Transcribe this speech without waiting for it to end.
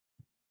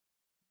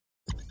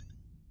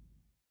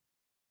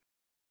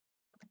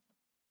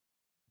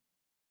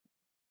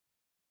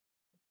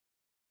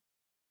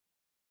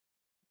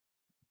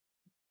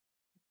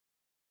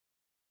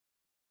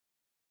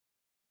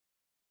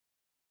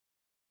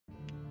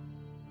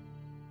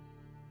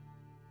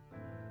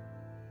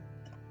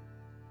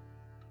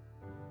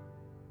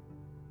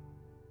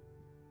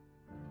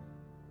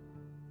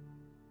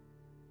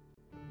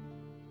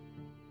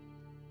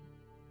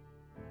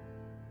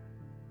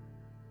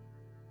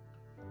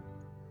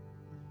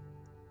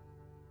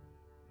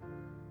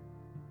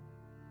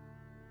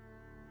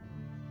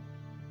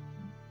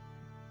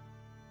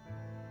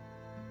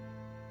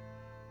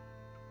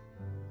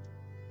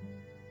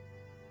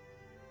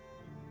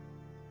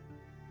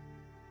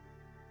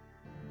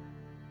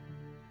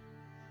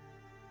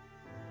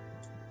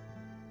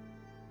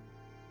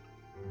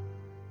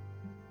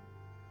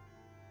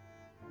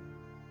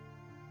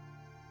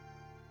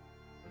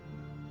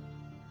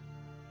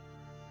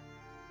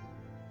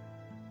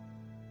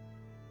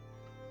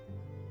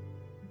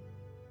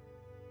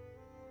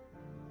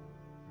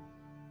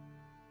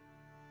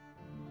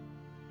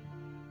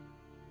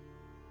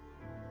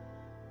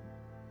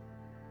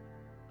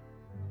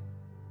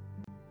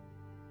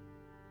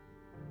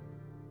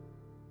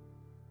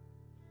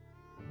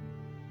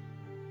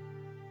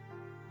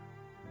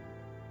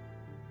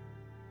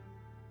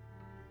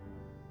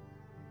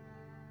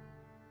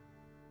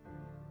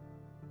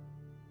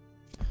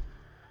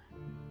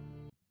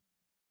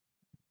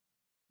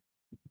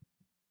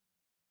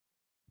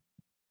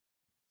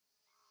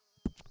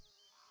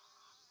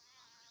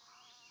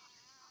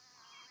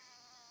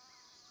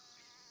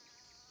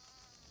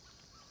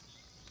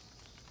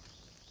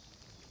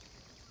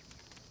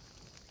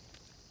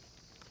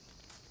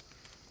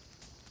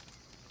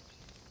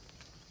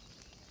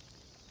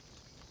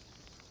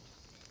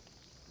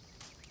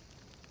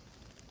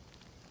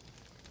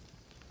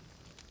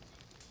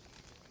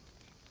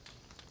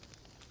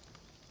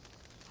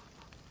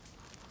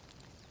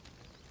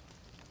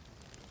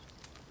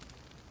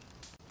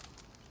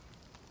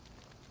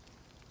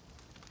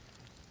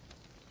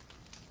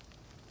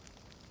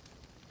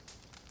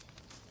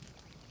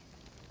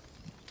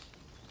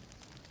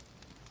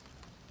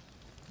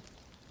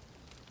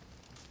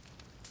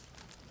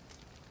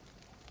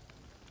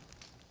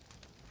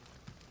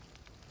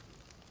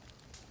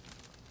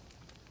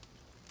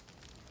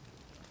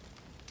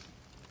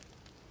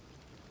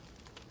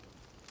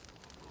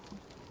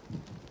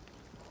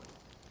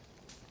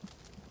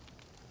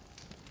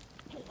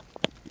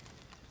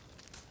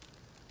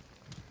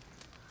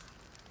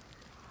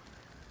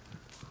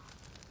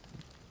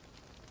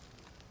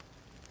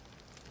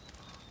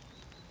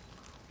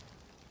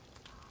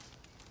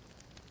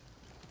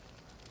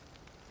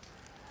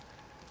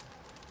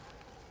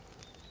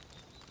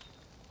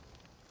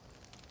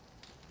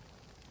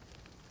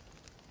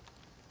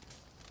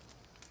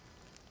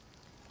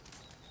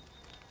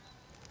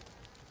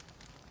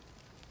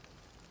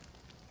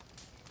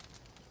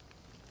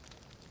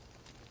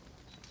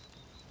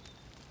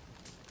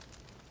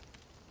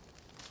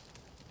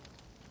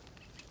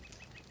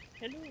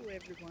Hello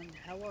everyone,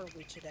 how are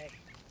we today?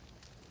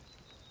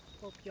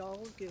 Hope y'all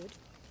are good.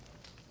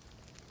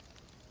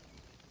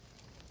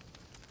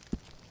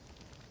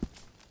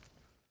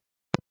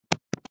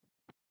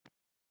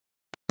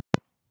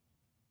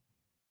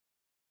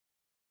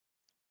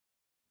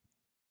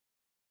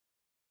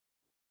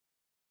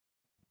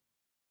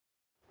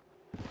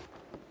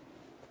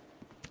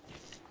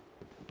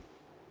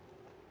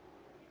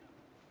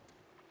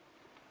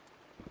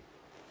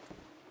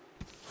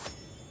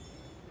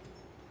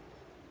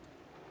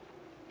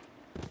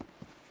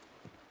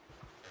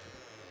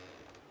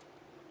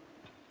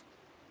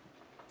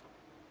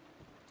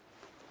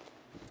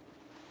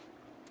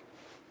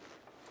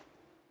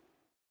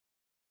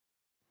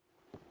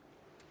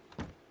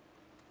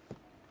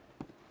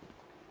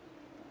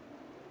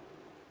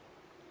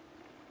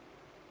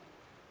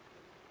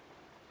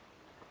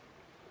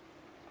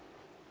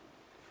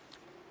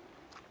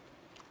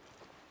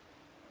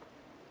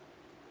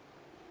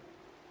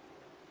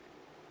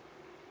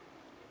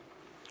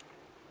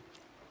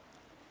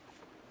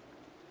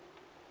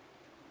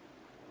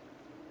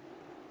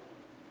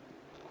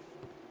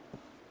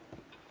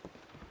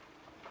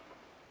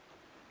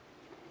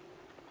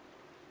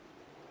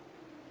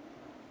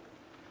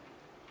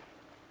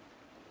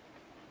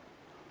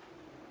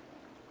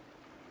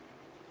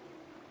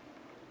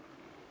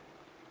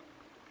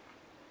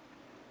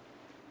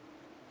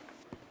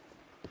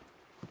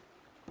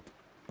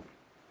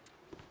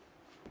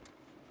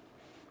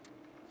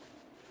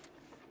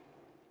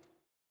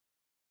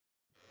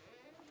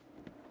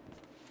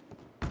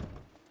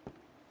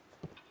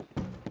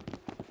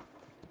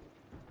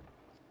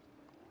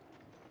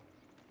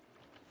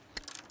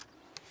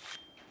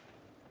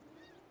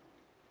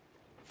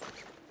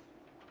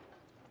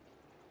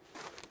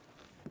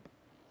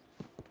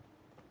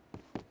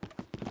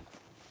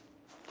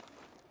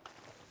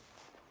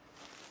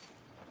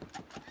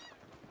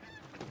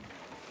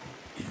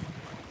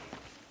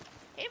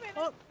 Hey, Raven.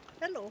 Oh,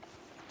 hello.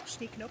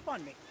 Sneaking up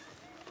on me.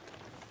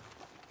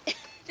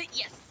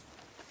 Yes.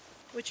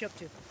 What you up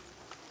to?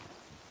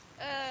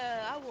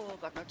 I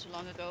woke up not too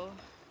long ago.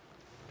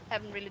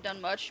 Haven't really done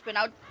much. Been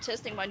out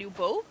testing my new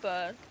bow,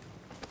 but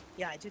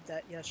Yeah, I did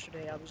that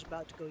yesterday. I was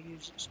about to go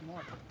use it some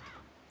more.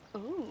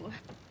 ooh.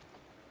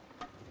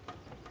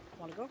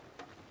 Wanna go?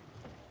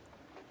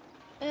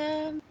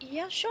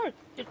 Yeah, sure.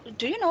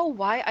 Do you know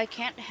why I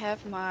can't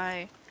have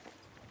my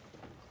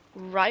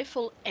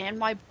rifle and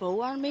my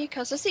bow on me?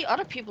 Cause I see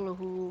other people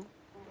who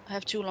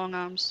have two long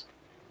arms.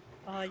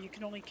 You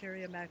can only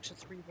carry a max of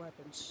 3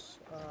 weapons.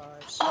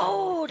 So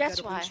Oh, you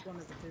that's gotta why. lose one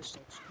of the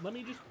pistols. Let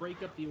me just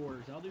break up the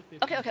orders. I'll do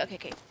Okay, 50. okay, okay,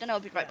 okay. Then I'll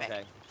be right Yeah. back.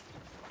 Okay.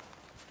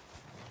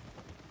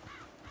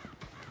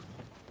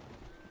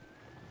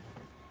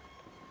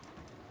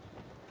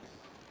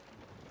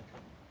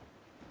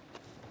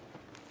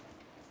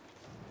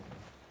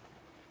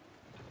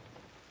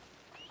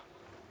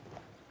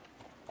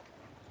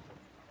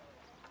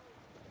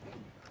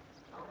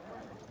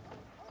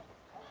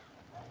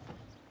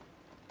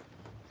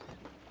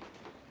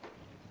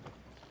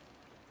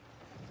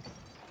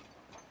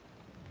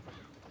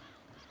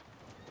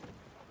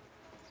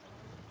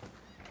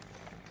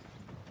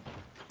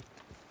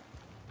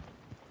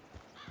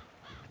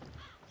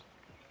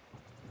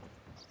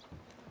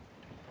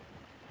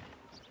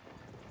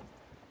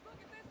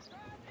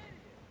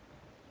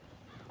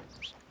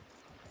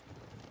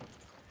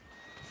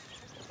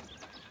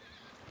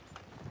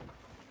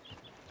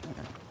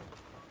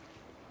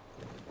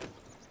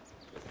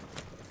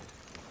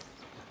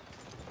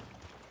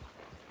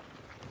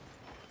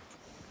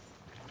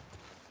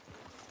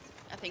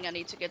 I think I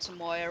need to get some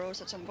more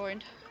arrows at some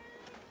point.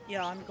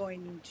 Yeah, I'm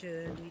going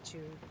to need to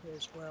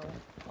as well.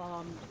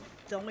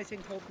 The only thing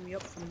holding me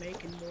up from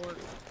making more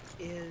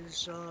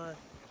is,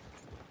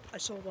 I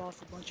sold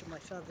off a bunch of my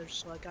feathers,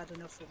 so I got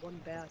enough for one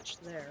batch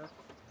there.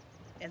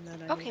 And then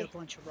I need a Okay.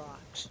 bunch of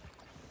rocks.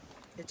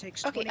 It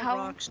takes Okay, 20 how?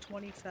 rocks,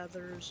 20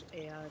 feathers,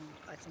 and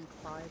I think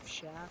 5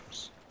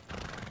 shafts.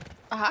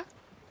 Uh-huh.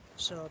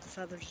 So the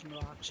feathers and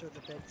rocks are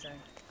the big thing.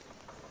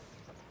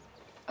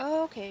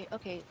 Okay,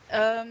 okay.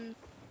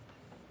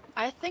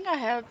 I think I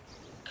have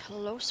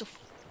close to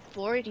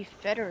 40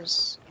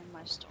 feathers in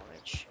my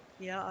storage.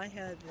 Yeah, I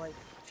had like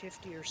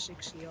 50 or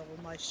 60 of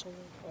them. I sold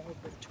all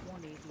but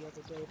 20 the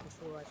other day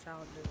before I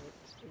found it.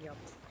 Yeah,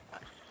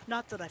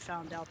 not that I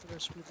found out the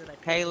recipe, that I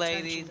paid Hey, attention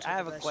ladies, to I the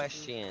have a recipe.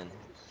 question.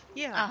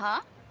 Yeah, Uh-huh.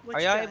 Are what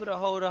you y'all got? able to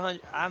hold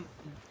 100?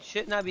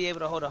 Shouldn't I be able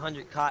to hold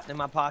 100 cotton in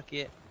my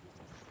pocket?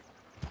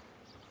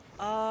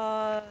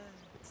 Uh,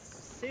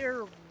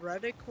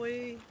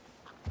 Theoretically,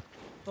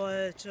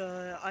 but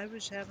I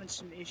was having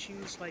some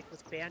issues like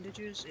with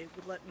bandages. It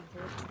would let me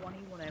hold 20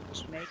 when I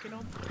was making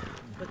them,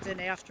 but then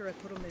after I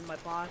put them in my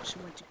box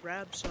and went to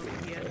grab some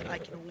again, I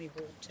can only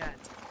hold 10.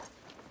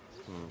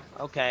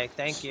 Okay,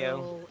 thank you.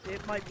 So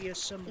it might be a No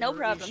similar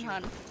problem, issue.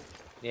 hon.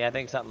 Yeah, I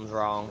think something's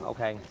wrong.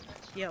 Okay.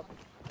 Yep.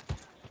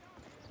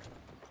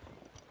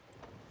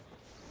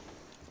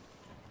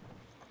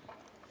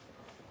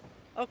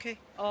 Okay.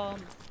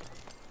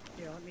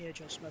 Here, let me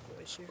adjust my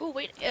voice here. Oh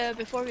wait,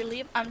 before we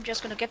leave, I'm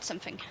just gonna get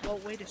something. Oh,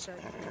 wait a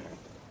second.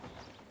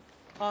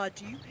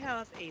 Do you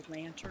have a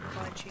lantern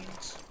by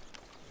chance?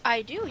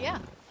 I do, yeah.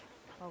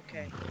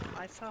 Okay,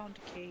 I found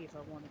a cave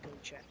I want to go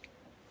check.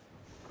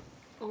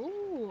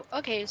 Ooh,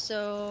 okay,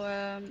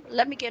 so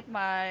let me get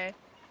my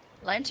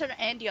lantern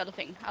and the other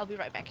thing. I'll be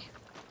right back.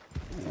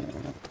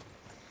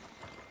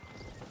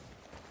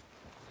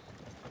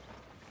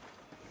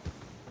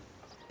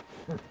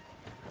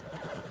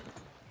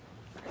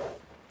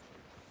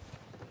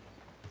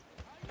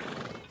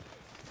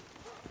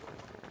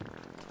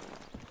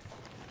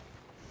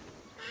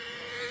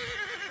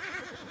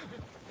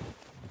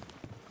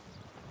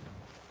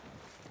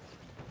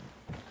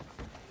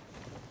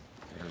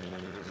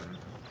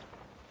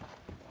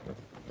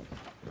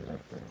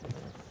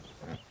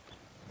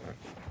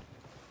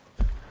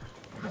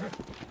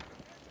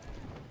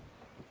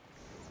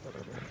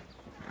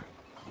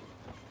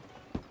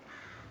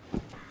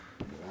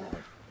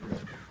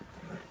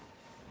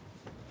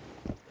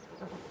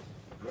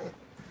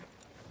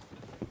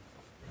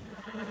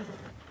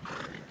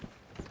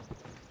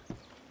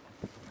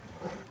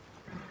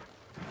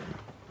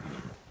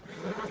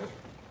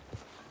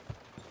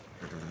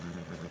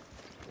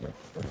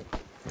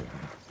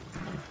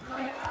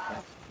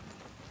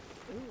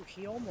 Ooh,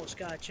 he almost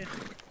got you.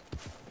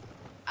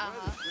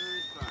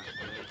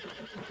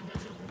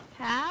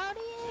 Howdy.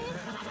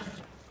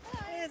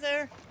 Hey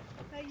there.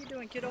 How you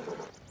doing, kiddo?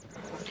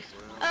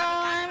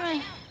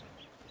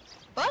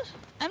 What?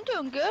 I'm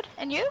doing good.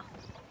 And you?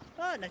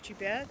 Oh, not too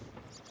bad.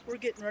 We're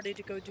getting ready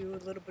to go do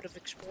a little bit of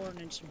exploring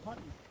and some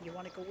hunting. You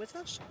want to go with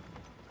us?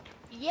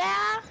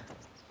 Yeah,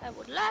 I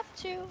would love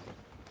to.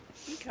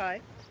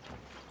 Okay.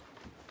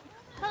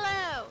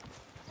 Hello.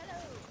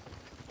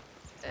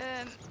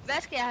 Hello.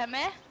 Hvad skal jeg have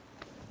med?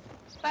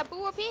 Bare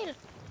bue og pil?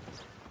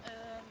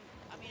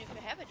 I mean, if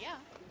you have it, yeah.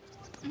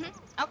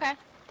 Okay.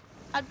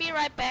 I'll be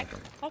right back.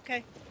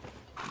 Okay.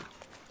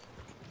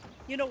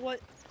 You know what?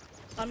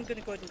 I'm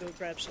gonna go ahead and go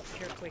grab something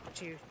here quick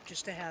too,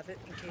 just to have it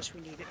in case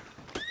we need it.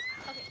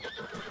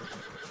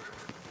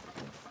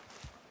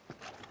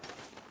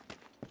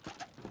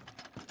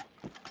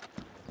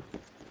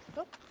 Okay.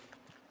 Oh,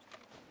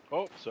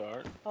 Oh,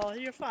 sorry. oh,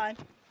 you're fine.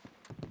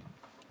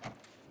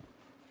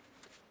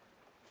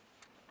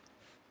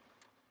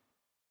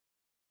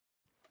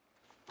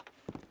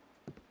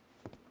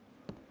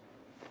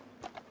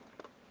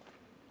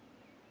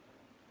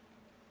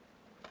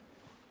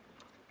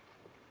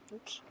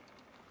 Oops.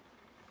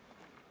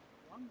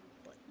 Wrong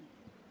button.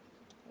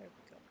 There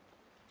we go.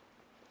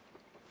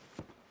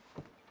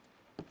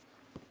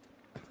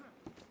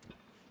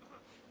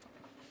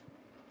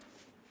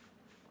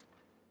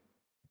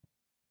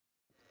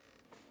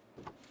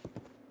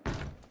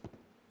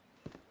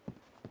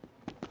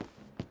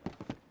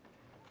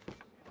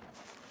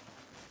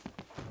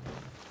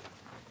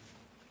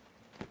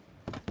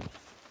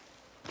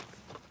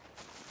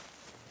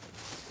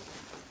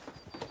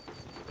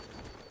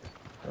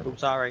 I'm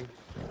sorry.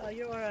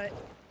 You're alright.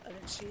 I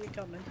didn't see you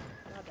coming.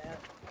 My bad.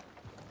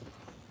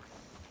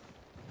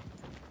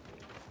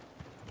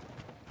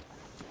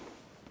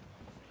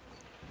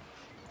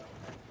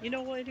 You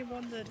know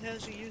anyone that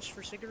has a use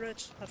for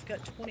cigarettes? I've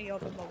got 20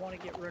 of them I want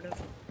to get rid of.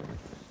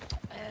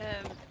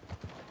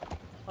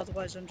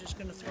 Otherwise, I'm just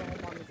going to throw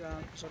them on the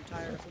ground because I'm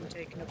tired of them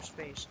taking up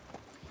space.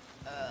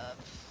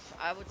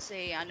 I would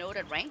say I know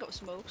that Rango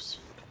smokes.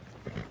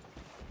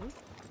 Who?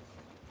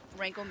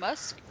 Rango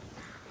Musk.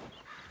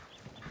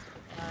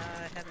 I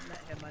haven't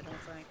met him, I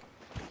don't think.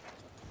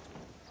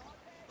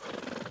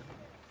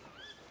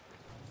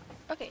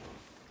 Okay.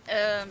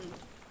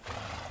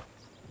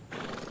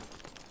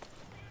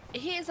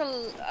 He is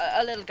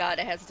a little guy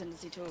that has a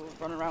tendency to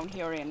run around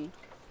here in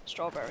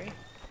Strawberry.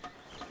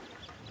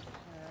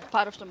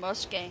 Part of the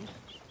Musk gang.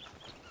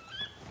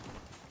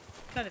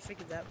 Kind of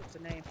figured that with the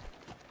name.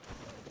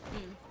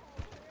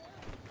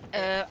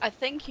 I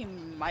think he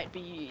might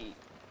be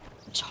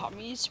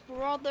Tommy's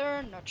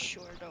brother, not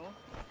sure though.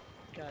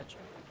 Gotcha.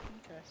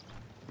 Okay.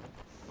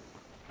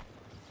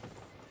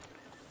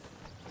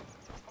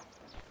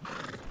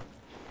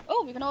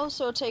 Oh, we can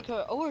also take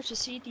her over to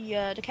see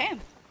the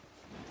camp.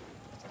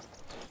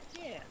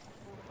 Yeah.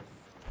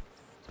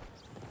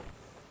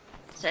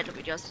 Said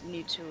we just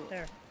need to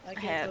There. I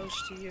gave have.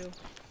 those to you.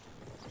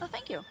 Oh,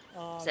 thank you.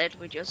 Um, Said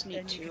we just need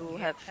and you to can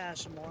have.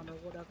 pass them on or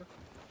whatever.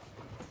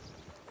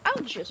 I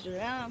would just do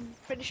that. I'm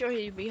pretty sure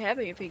he'd be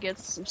happy if he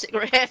gets some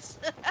cigarettes.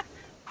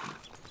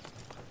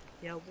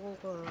 Yeah, we'll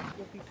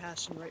be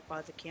passing right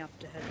by the camp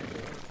to head to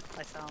where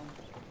I found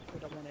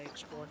what I want to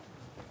explore.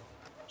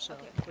 So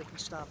Okay. we can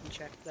stop and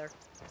check there.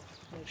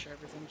 Make sure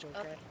everything's okay.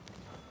 Okay.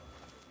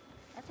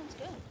 That sounds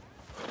good.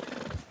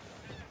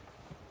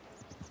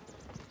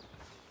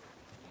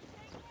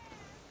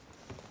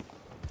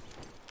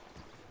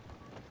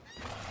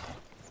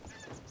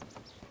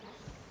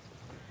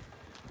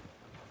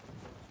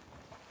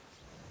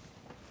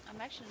 I'm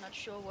actually not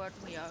sure what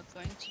we are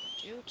going to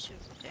do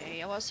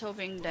today. I was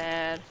hoping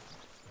that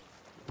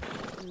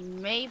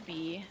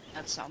maybe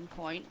at some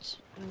point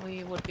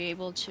we would be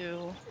able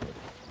to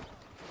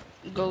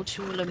go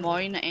to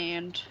Lemoyne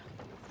and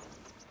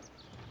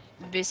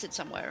visit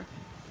somewhere.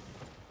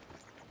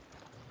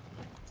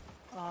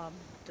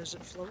 Does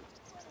it float?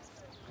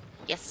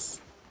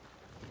 Yes.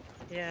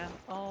 Yeah,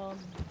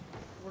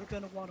 we're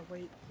gonna want to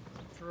wait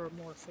for a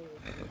more full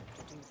to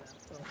do that,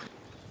 though.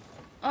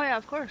 Oh yeah,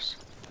 of course.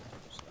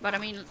 But I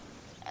mean,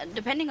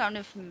 depending on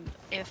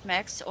if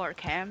Max or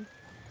Cam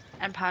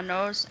and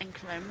Panos and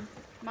Clem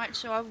might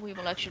show up, we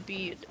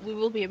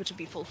will be able to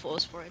be full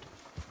force for it.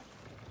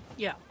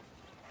 Yeah.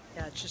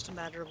 Yeah, it's just a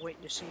matter of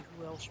waiting to see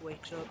who else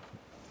wakes up.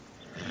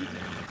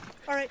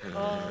 Alright,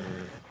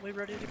 we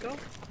ready to go?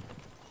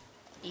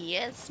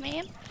 Yes,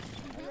 ma'am.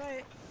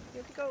 Alright,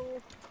 here we go.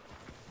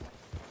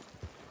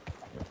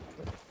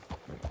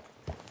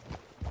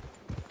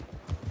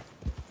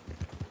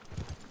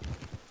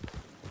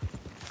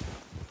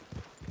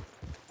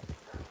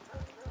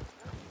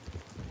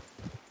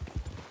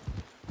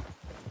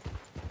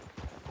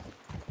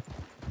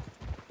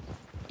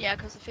 Yeah,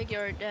 because I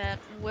figured that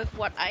with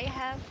what I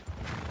have,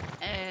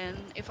 and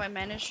if I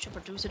manage to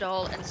produce it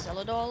all and sell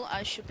it all,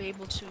 I should be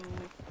able to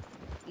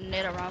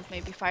net around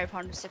maybe $500,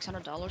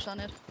 $600 on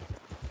it.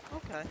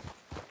 Okay.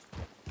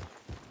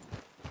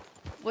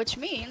 Which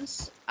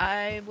means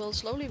I will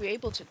slowly be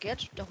able to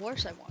get the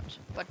horse I want.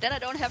 But then I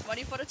don't have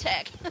money for the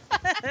tag.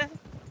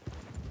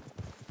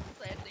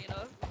 Sadly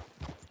enough.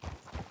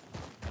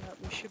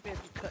 We should be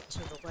able to cut to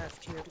the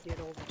left here to get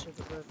over to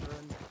the river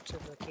and to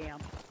the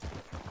camp.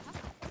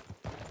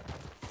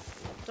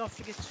 Don't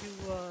forget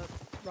to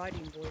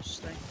riding voice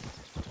thing.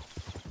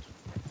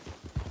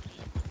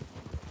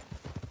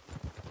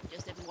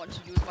 Just didn't want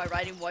to use my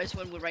riding voice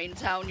when we were in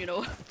town, you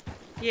know.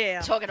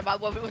 Yeah. Talking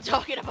about what we were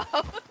talking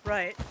about.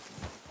 Right.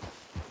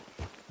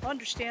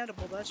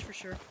 Understandable, that's for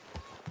sure.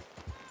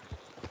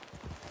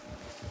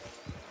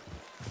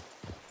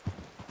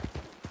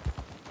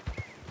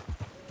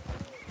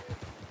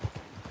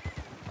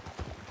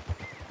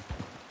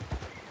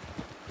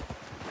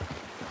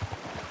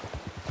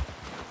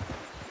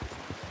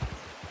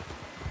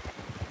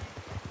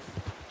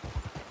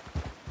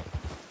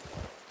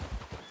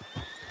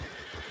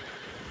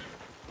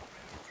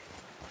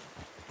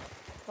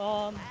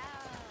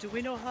 Do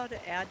we know how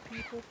to add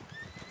people?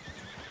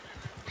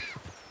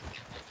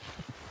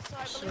 So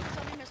I believe it's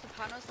only Mr.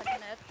 Panos that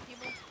can add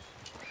people.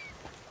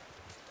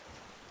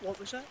 What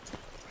was that?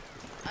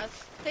 I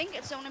think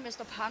it's only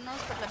Mr.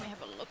 Panos, but let me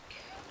have a look.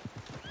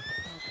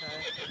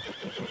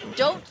 Okay.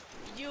 Don't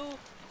you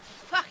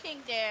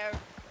fucking dare.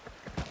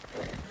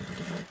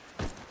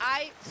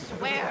 I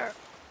swear.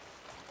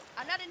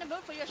 I'm not in the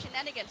mood for your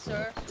shenanigans,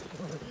 sir.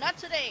 Not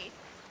today.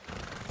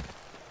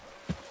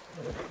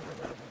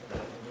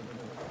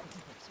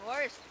 It's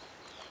worse.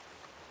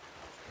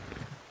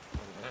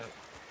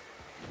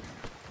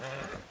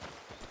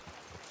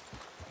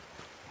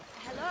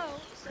 Hello,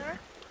 sir?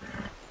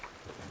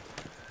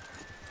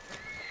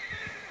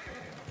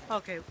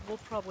 Okay, we'll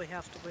probably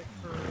have to wait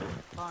for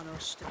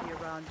Panos to be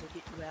around to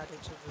get you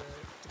added to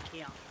the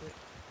camp.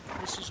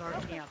 But this is our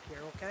camp here,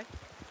 okay?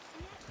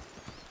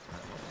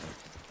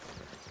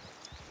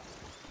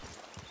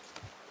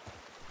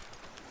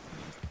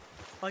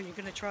 Oh, you're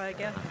gonna try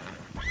again?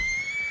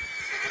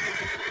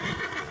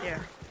 Here,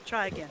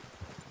 try again.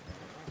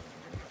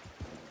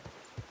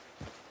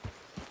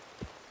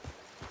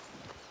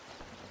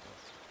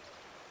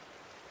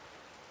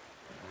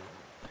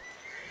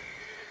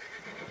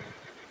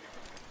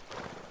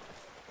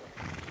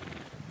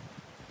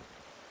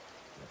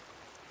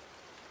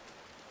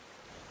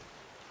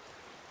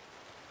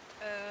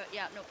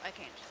 Yeah, no, I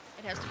can't.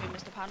 It has to be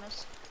Mr.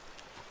 Panos.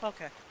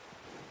 Okay.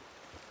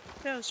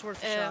 Yeah, it's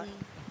worth a shot.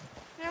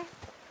 Yeah.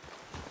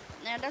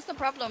 Yeah, that's the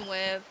problem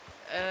with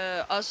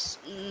us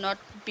not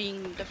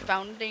being the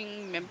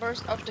founding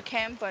members of the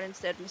camp, but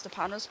instead Mr.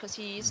 Panos, because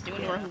he's the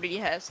only one who really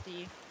has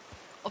the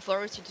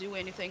authority to do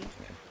anything.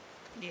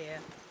 Yeah,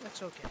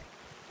 that's okay.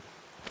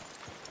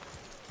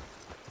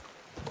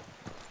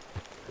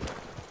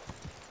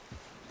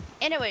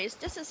 Anyways,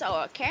 this is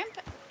our camp,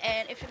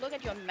 and if you look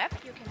at your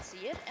map, you can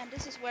see it, and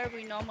this is where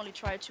we normally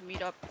try to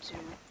meet up to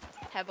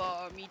have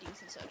our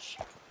meetings and such.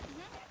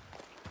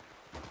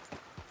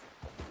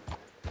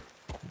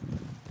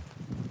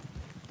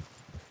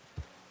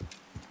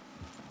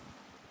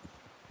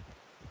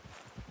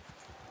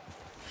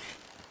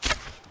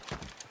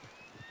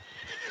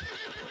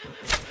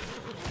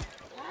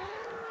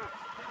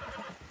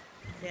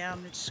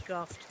 Damn, it's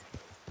scuffed,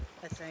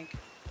 I think.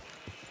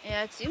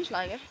 Yeah, it seems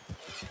like it.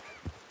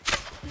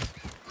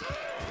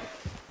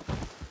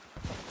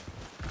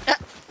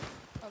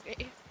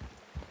 Okay.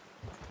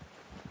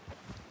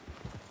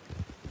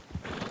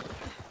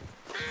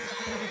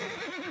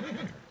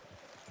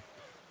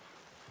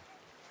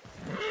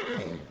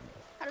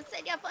 Har du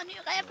set jer på en ny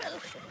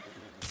riffel?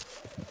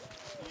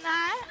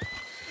 Nej.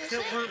 If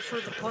it weren't for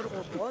the puddle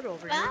of blood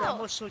over here, it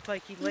almost looked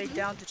like he laid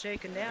down to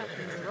take a nap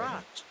in the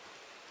rocks.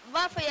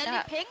 Hvorfor jeg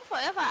lige penge for?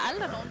 Jeg får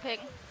aldrig nogen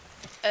penge.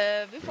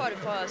 Vi får det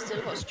for at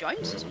stille vores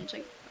joints og sådan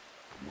ting.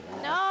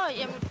 Nå,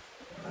 jamen...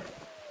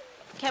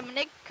 kan man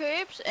ikke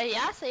købe af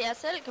jer, så jeg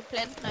selv kan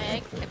plante, når jeg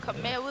ikke kan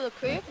komme med ud og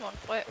købe nogle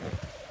frø?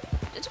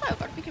 Det tror jeg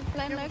godt, vi kan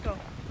planlægge.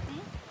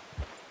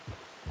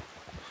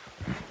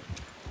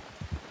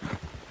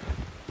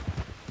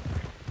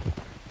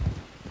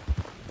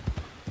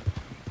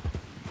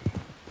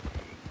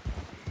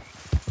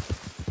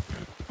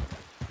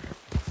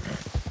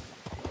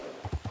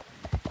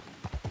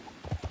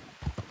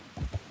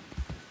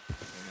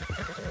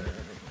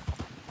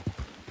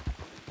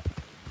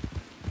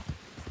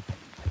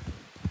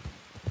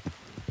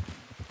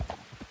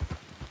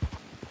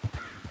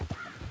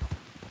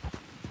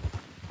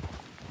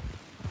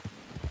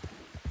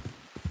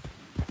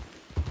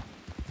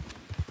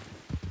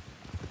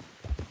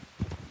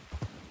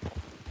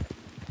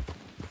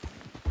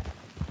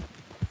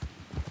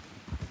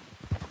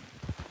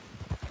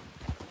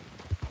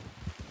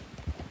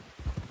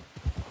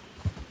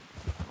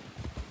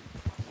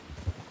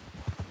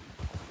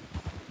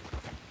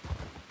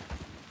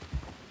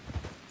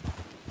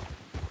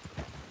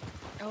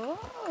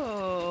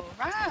 Oh,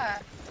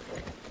 right.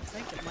 I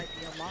think it might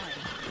be a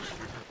mine.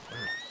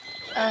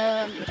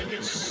 But it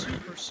gets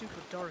super,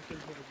 super dark in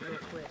here real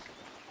quick.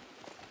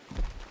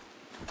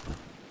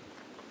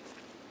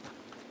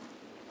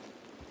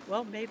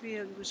 Well, maybe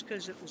it was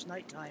because it was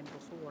nighttime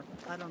before.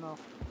 I don't know.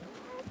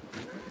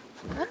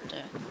 What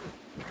the?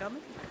 You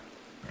coming?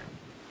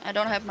 I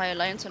don't have my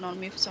lantern on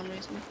me for some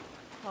reason.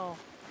 Oh.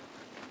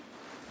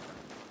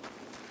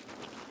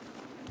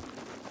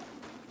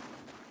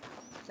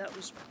 That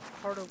was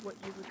part of what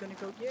you were gonna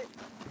go get?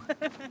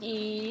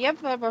 Yep,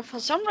 but for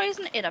some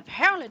reason it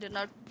apparently did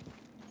not.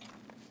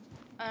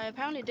 I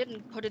apparently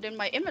didn't put it in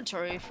my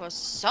inventory for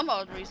some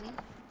odd reason.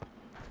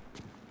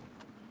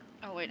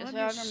 Oh wait, if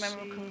I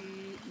remember.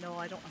 No,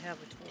 I don't have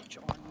a torch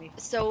on me.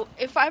 So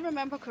if I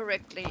remember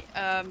correctly,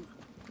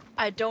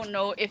 I don't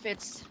know if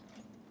it's.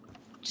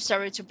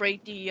 Sorry to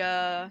break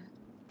the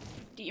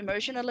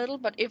immersion a little,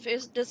 but if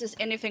this is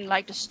anything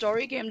like the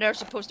story game, there's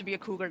supposed to be a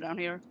cougar down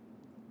here.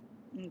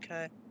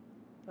 Okay.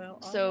 Well,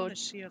 I So, want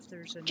to see if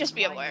there's any just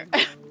be aware.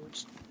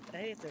 nodes.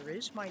 Hey, there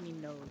is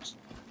mining nodes.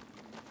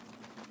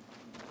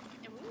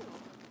 Ooh.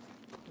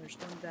 There's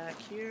one back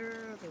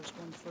here. There's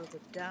one further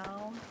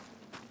down.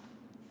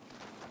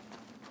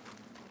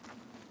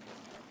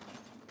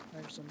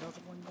 There's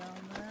another one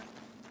down there.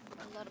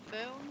 A lot of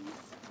bones.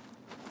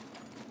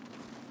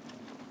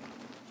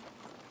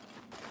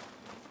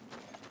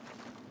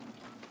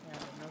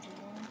 And another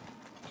one.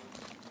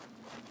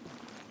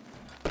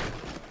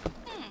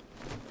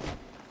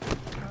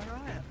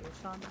 Alright, we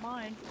found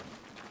mine.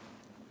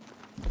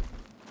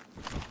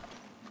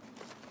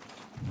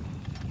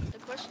 The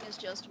question is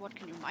just, what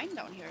can you mine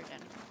down here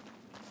then?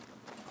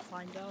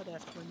 Find out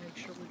after we make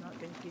sure we're not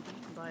going to get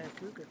eaten by a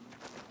cougar.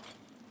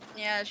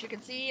 Yeah, as you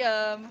can see,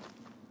 there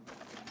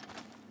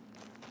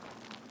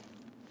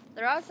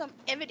are some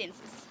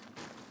evidences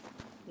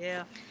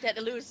Yeah. that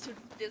alludes to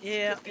this.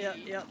 Yeah, could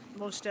be- yeah,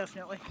 most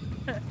definitely.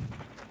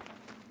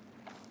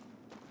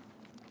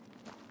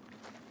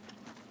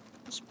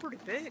 It's pretty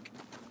big.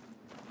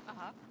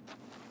 Uh-huh.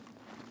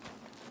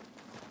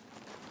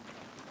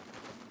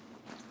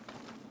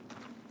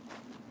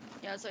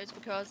 Yeah, so it's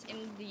because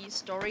in the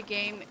story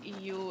game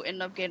you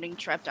end up getting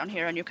trapped down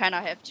here and you kind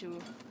of have to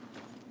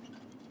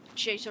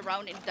chase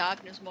around in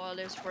darkness more or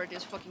less for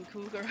this fucking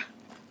cougar.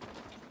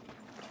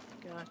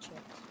 Gotcha.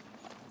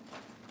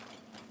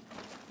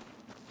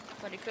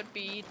 But it could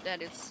be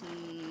that it's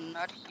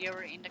not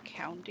here in the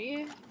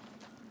county.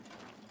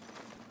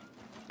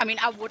 I mean,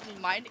 I wouldn't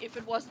mind if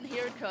it wasn't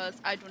here, because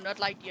I do not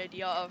like the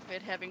idea of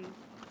it having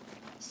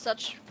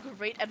such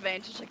great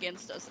advantage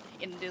against us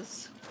in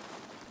this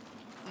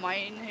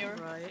mine here.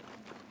 Right.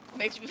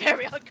 Makes me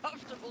very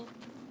uncomfortable.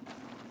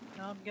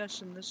 Now I'm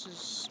guessing this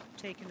is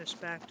taking us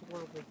back to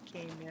where we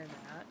came in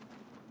at.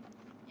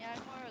 Yeah,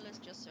 it more or less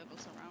just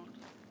circles around.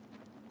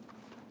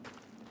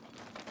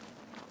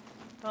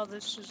 Oh,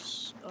 this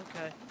is...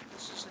 okay.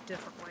 This is a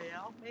different way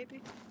out, maybe?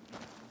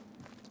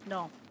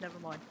 No, never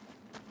mind.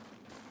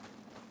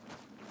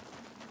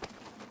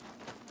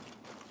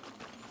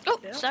 Oh,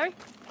 Yeah. sorry.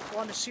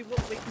 Want to see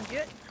what we can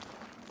get?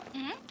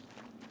 Mm-hmm.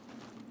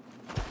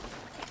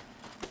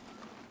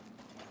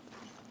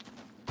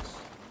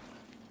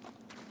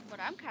 What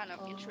I'm kind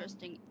of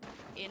interested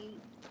in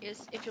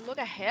is if you look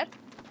ahead,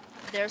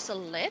 there's a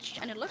ledge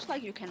and it looks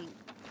like you can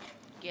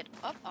get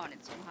up on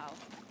it somehow.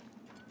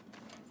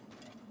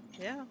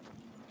 Yeah,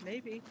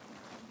 maybe.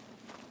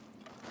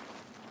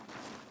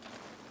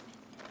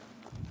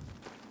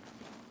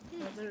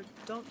 Well, there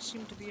don't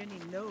seem to be any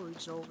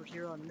nodes over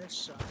here on this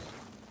side.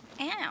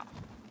 Ow.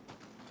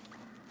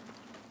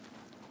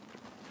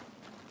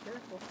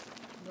 Careful.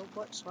 No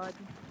butt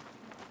sliding.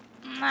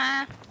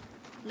 Nah.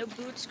 No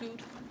boot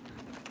scoot.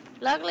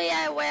 Luckily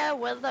I wear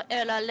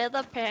leather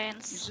Is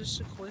pants. this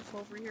a cliff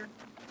over here?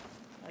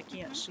 I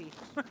can't see.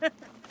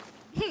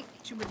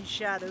 Too many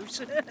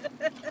shadows.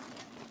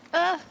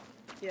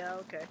 Yeah,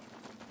 okay.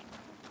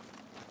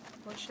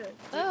 Oh shit.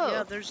 Oh.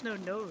 Yeah, there's no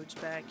nodes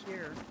back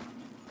here.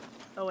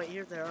 Oh wait,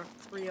 here there are.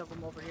 3 of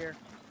them over here.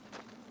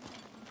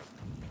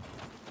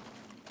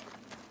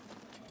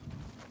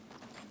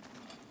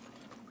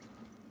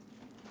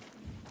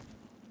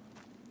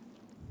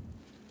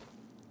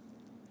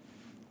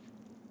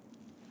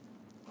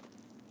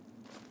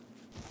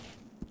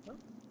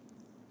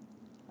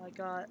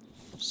 got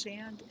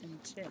sand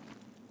and tin.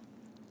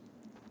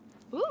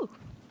 Ooh.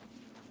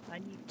 I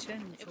need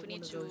tin If for we one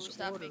need of to those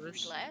start making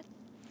orders. glass.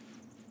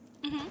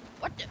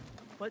 What the?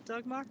 What,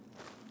 Dagmar?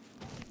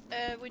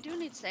 We do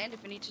need sand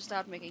if we need to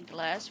start making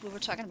glass. We were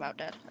talking about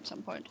that at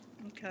some point.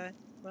 Okay.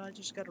 Well, I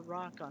just got a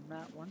rock on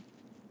that one.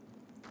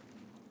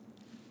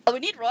 Oh, we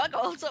need rock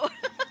also.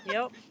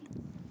 Yep.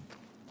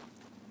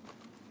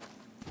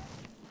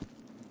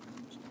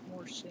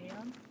 More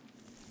sand.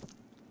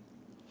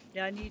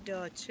 Yeah, I need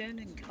tin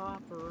and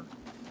copper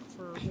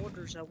for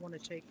orders I want to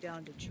take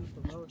down to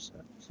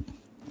Chuparosa.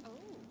 Oh.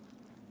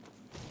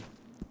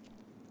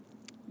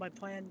 My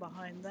plan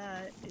behind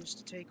that is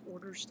to take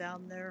orders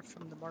down there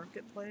from the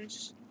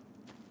marketplace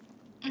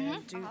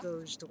and do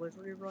those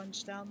delivery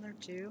runs down there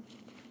too.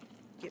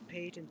 Get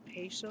paid in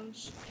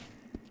pesos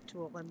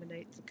to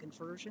eliminate the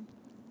conversion.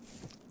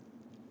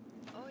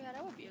 Oh yeah,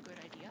 that would be a good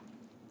idea.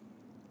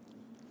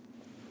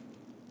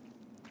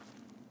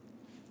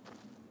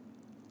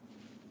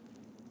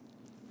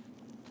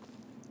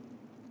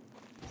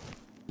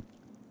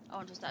 I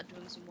want to start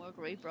doing some more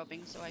grave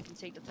robbing so I can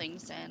take the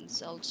things and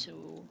sell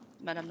to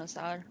Madame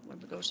Nazar when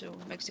we go to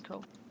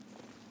Mexico.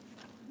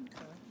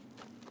 Okay.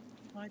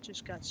 I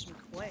just got some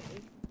clay.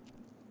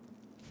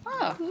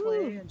 Ah, More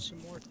clay and some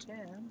more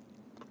tin.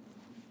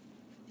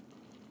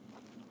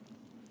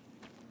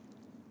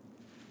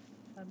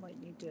 I might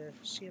need to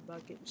see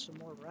about getting some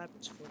more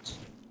rabbit's foots.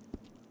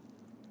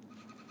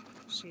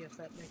 See if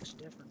that makes a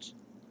difference.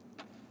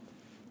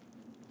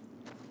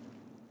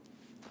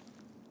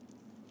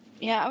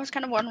 yeah, I was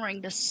kind of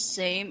wondering the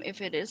same,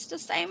 if it is the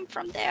same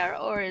from there,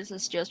 or is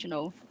this just, you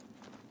know,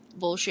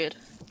 bullshit?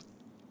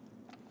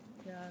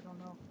 Yeah, I don't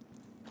know.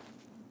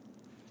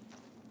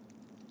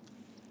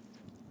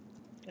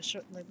 I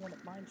certainly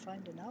wouldn't mind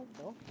finding out,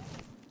 though.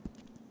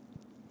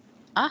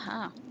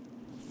 Aha.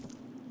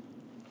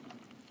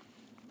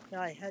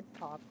 Yeah, I had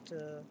popped,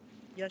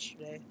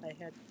 yesterday, I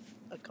had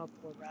a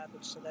couple of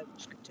rabbits that I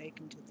was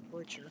taking to the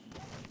butcher.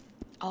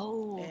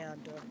 Oh.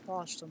 And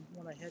lost them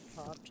when I had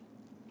popped.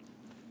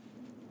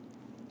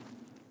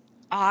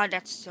 Ah,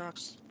 that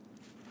sucks.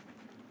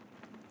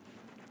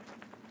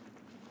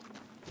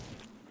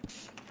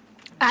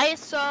 I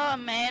saw a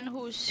man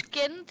who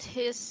skinned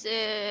his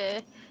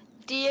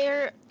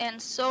deer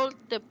and sold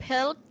the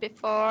pelt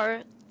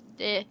before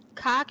the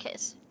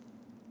carcass.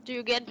 Do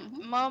you get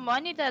more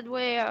money that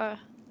way, or?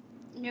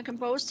 You can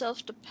both sell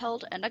the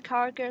pelt and a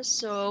carcass.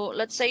 So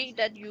let's say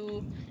that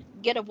you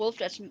get a wolf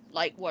that's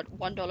like what,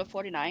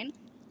 $1.49.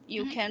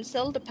 You can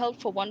sell the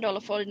pelt for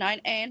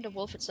 $1.49 and the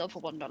wolf itself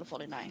for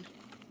 $1.49.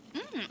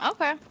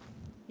 Okay.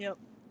 Yep.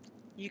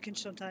 You can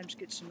sometimes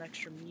get some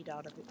extra meat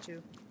out of it,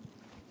 too.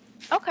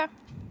 Okay.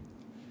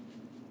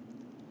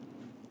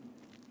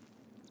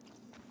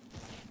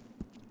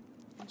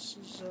 This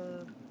is,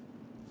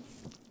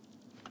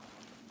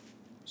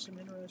 some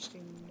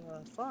interesting,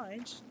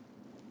 finds.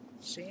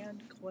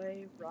 Sand,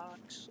 clay,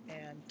 rocks,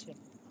 and tin.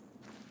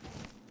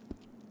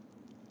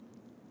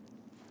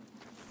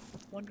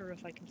 Wonder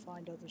if I can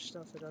find other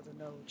stuff at other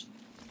nodes.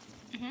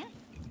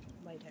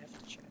 Might have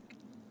to check.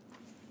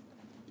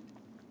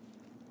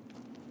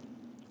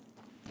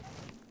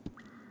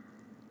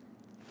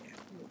 Yeah,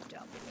 move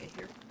down the way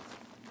here.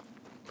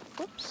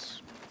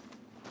 Whoops.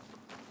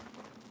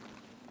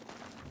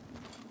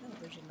 Oh,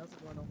 there's another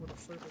one a little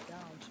further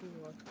down too.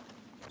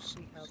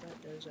 See how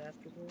that does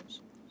afterwards.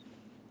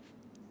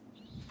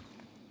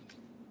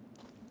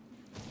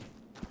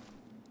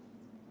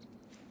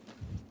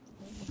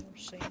 More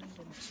sand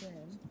and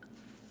tin.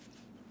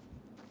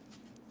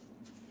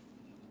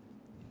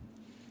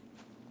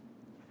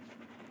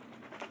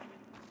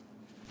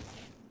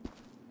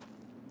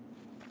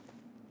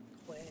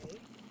 Clay.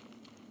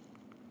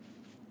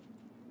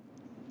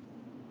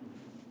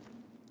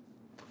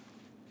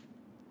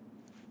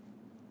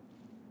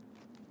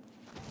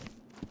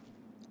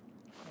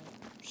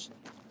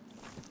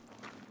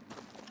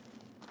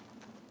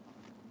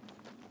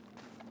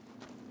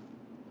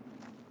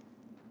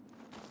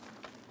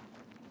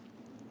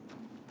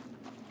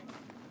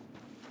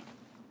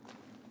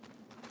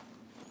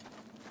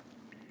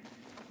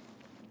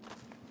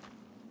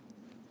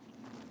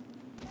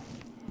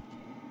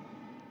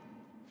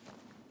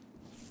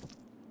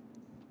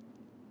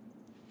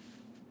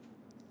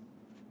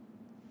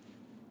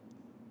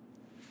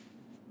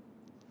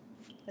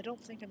 I don't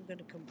think I'm going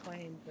to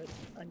complain, but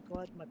I'm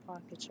glad my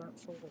pockets aren't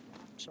full of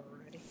rocks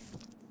already.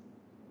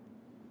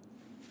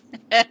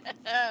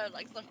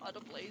 Like some other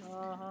place.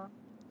 Uh-huh.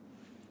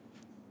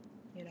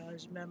 You know,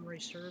 as memory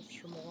serves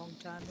from a long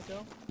time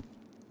ago.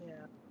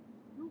 Yeah.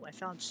 Ooh, I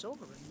found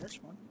silver in this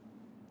one.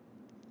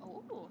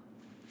 Oh.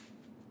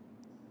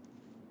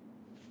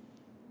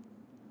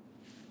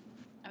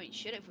 I mean,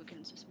 shit, if we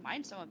can just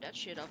mine some of that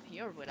shit up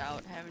here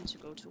without having to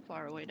go too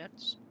far away,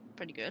 that's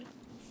pretty good.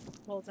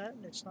 Well, that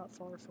and it's not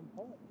far from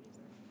home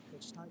either.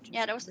 It's not just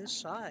Yeah, that was this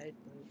side,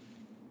 but...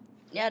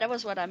 Yeah, that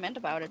was what I meant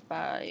about it,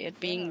 by it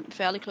being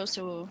fairly close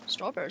to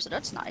Strawberry, so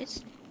that's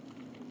nice.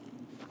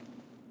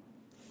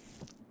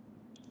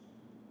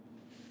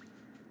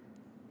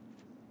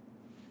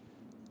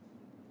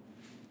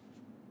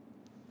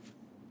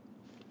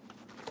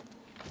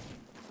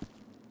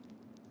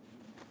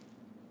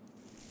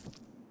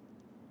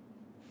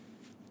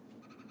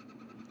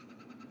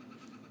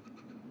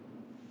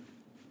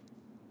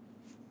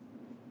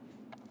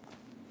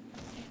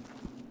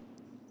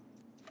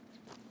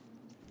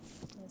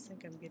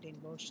 think I'm getting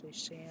mostly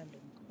sand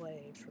and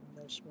clay from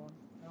this one.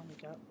 I only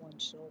got 1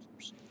 silver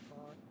so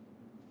far.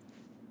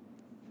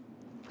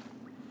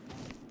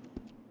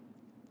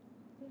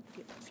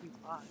 Getting a few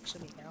rocks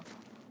anyhow.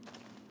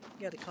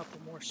 Got a couple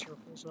more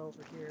circles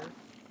over here.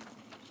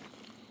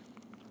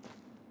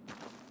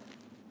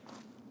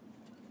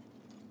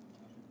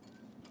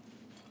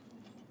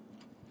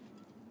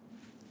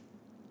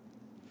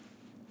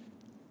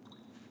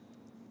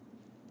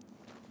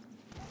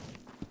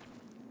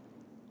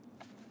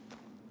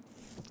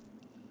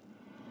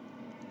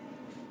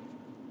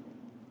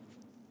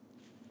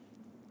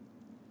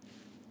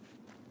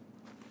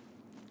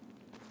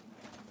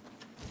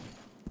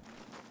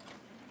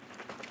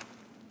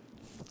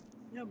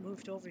 Yeah,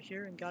 moved over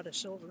here and got a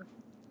silver.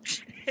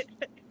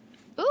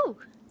 Ooh.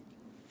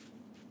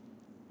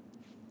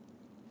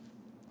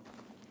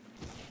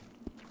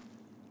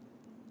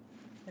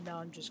 And now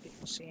I'm just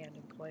getting sand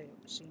and clay,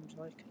 it seems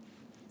like.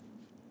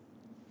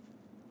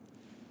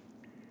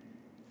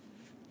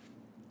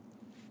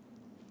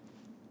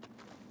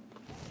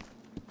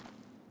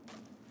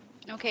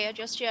 Okay, I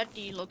just shared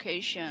the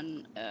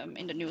location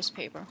in the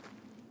newspaper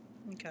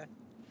Okay.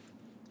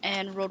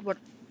 and wrote what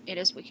it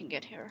is we can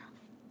get here.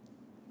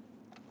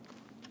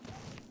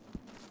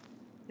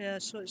 Yeah,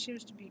 so it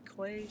seems to be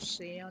clay,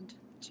 sand,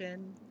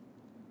 tin,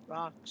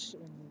 rocks,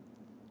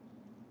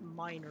 and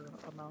minor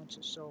amounts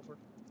of silver.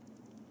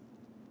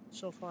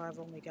 So far I've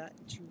only gotten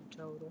 2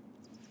 total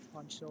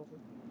on silver.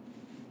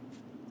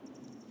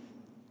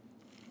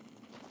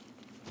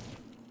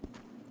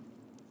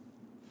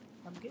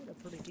 I'm getting a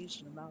pretty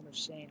decent amount of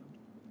sand.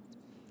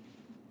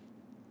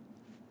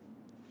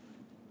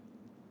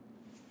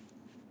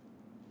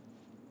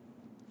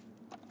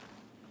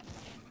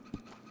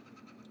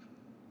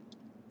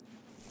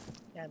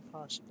 And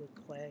possibly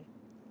clay.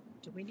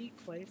 Do we need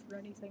clay for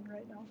anything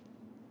right now?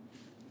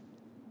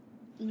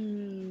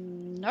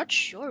 Not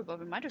sure, but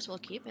we might as well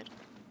keep it.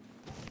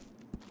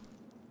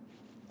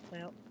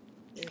 Well,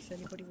 if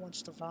anybody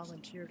wants to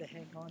volunteer to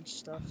hang on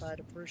stuff,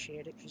 I'd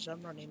appreciate it, because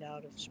I'm running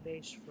out of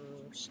space for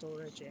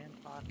storage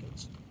and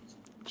pockets.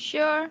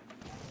 Sure.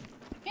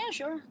 Yeah,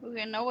 sure. We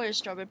can always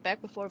drop it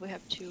back before we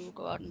have to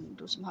go out and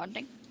do some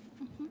hunting.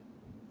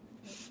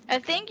 I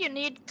think you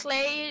need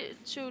clay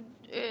to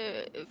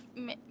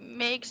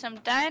make some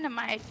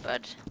dynamite,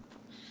 but...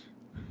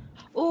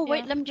 Oh,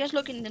 wait, Yeah. let me just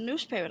look in the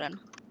newspaper then.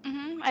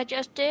 I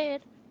just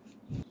did.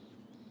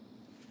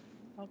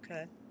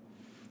 Okay.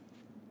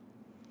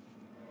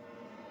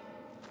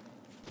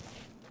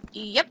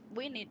 Yep,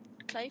 we need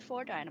clay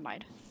for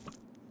dynamite.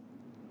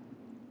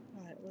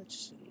 Alright, let's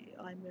see.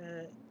 I'm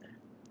at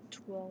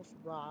 12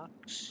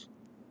 rocks.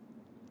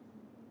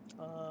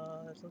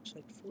 It looks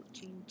like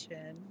 14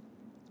 tin.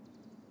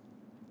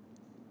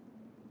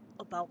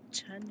 About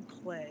 10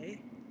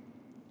 clay.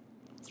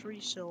 3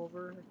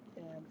 silver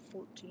and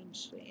 14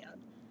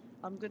 sand.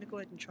 I'm gonna go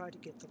ahead and try to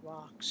get the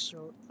rocks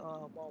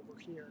while we're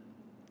here,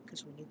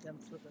 because we need them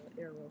for the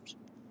arrows.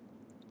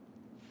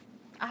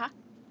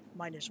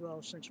 Might as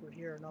well, since we're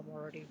here and I'm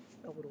already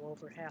a little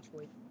over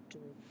halfway to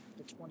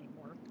the 20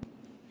 mark.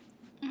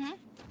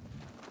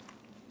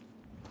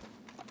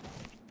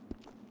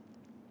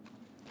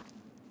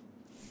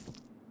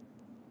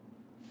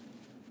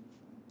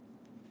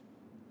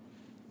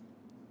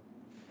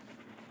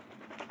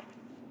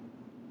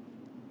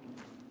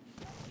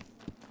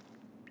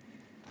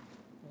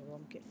 Well,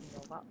 I'm getting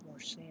a lot more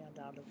sand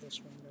out of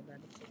this one than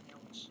anything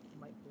else. I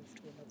might move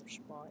to another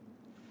spot.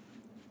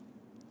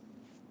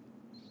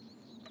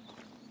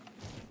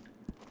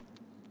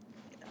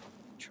 Yeah,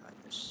 try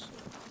this.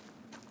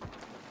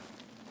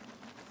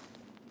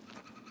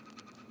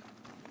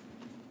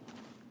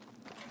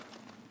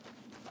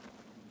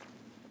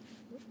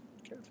 Oop,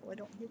 careful, I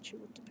don't hit you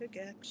with the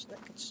pickaxe.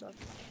 That could suck.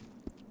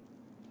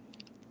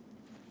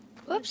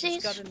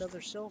 Whoopsies. Just got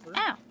another silver.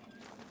 Ow.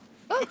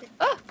 Oh,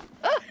 oh,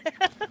 oh.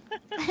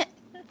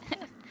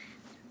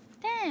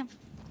 Damn.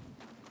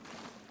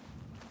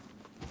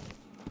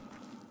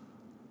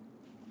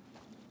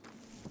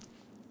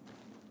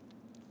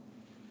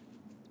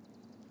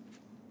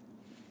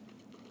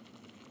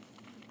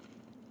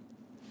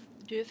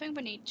 Do you think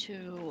we need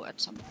to,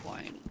 at some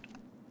point,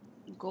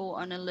 go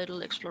on a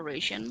little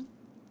exploration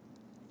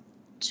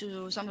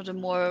to some of the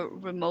more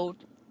remote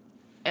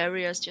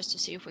areas just to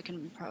see if we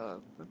can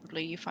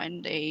probably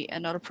find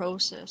another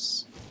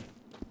process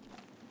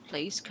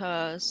place?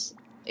 Because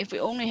if we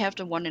only have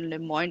the one in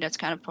Lemoyne, that's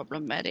kind of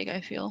problematic,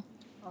 I feel.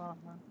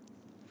 Uh-huh.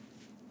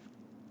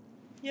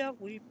 Yeah,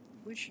 we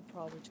should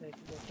probably take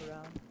a look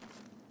around.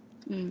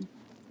 Hmm.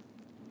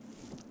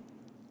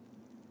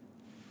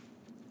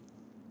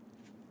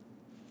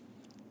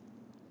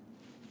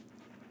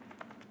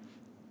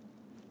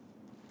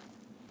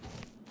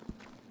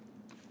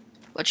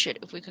 But shit,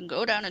 if we can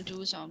go down and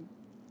do some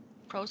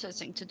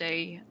processing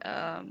today,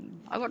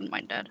 I wouldn't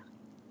mind that.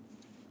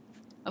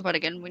 But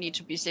again, we need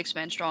to be 6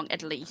 men strong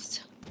at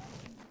least.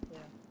 Yeah.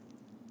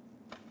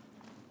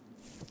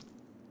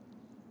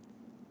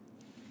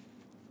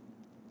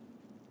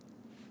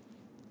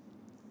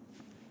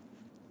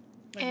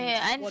 I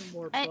need I one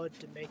more I- bud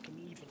to make an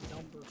even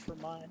number for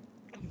mine.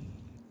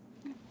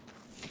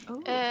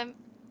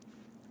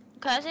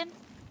 Cousin?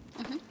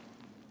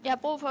 Jeg har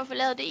brug for at få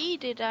lavet det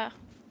ID der.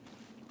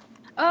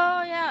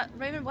 Oh yeah,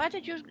 Raven, why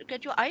did you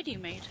get your ID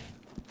made?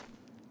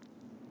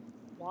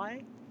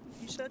 Why?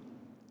 You said?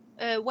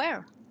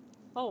 Where?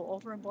 Oh,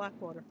 over in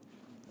Blackwater.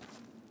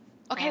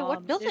 Okay,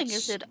 what building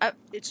is it?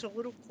 It's a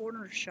little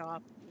corner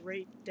shop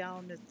right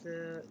down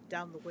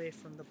down the way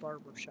from the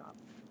barber shop.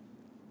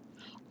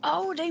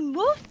 Oh, they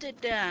moved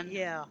it then.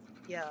 Yeah.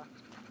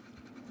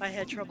 I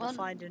had trouble Well,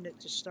 finding it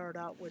to start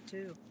out with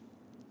too.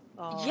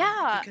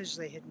 Yeah. Because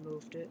they had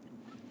moved it.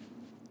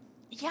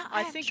 Yeah, I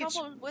I have think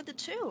trouble with it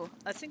too.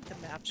 I think the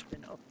map's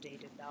been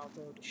updated now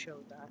though to show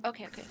that.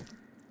 Okay.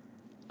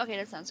 Okay,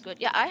 that sounds good.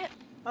 Yeah,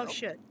 Oh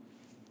shit.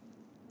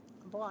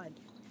 I'm blind.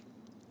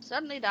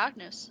 Suddenly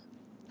darkness.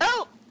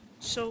 Oh!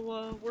 So,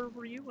 where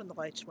were you when the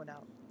lights went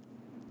out?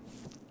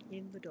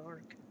 In the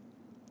dark.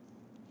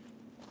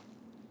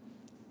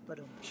 But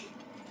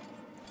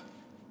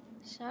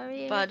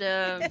Sorry. But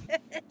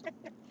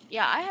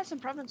yeah, I had some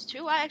problems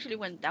too. I actually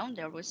went down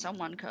there with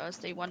someone because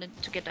they wanted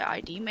to get their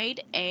ID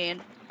made,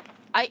 and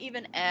I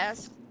even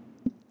asked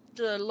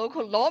the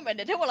local lawmen,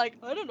 and they were like,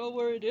 "I don't know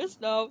where it is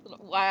now."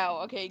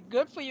 Wow. Okay,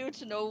 good for you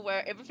to know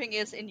where everything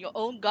is in your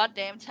own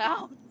goddamn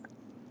town.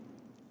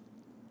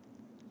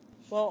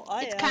 well,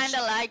 it's kind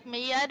of like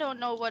me. I don't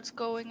know what's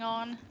going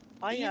on.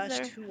 I either.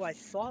 asked who I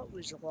thought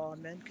was the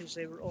lawman because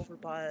they were over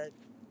by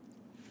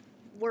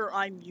where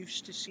I'm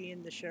used to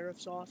seeing the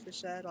sheriff's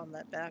office on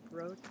that back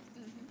road.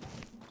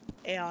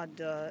 And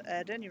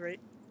at any rate,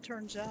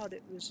 turns out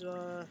it was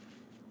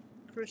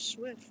Chris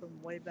Swift from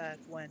way back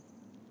when.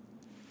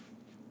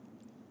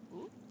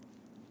 Ooh.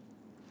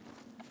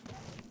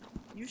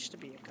 Used to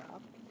be a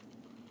cop.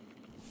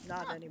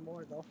 Not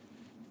anymore though.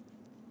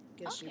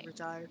 Guess he Okay.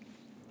 retired.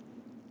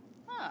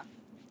 Huh.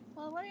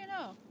 Well, what do you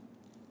know?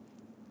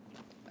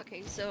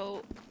 Okay,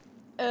 so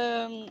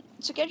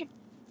to get you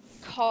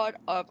caught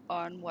up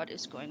on what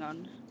is going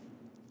on,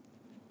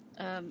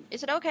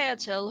 is it okay I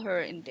tell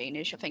her in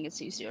Danish? I think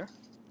it's easier.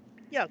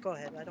 Yeah, go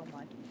ahead. I don't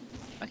mind.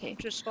 Okay.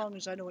 Just as long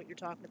as I know what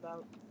you're talking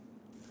about.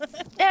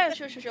 Ja,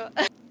 sure.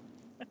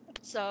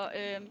 Så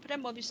på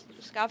den måde, vi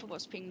skaffer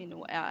vores penge lige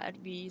nu, er,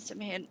 at vi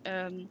simpelthen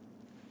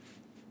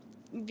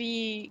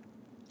vi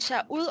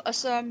tager ud, og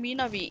så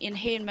miner vi en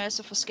hel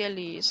masse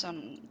forskellige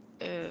sådan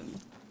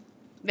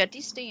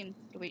værdisten,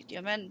 du ved,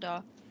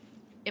 diamanter,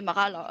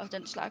 emeralder og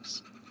den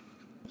slags.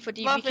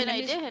 Fordi Hvor vi kan finder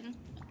I nemlig- det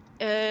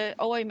henne?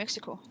 over i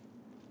Mexico.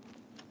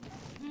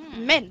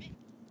 Men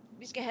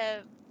vi skal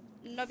have,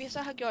 når vi så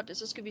har gjort det,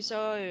 så skal vi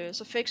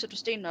så fikser du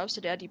stenene op,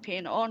 så det er de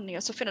pæne og ordentlige,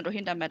 og så finder du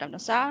hende der Madame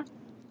Nazar,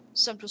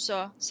 som du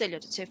så sælger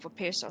det til for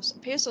pesos.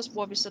 Og pesos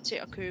bruger vi så til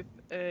at købe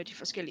de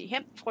forskellige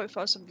hempfrø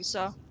for, som vi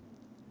så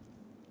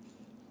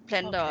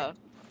planter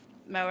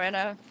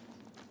marijuana,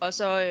 og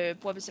så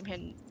bruger vi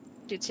simpelthen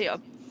det til at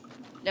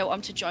lave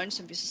om til joints,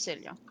 som vi så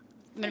sælger.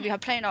 Men vi har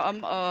planer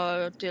om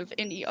at delve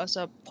ind i, og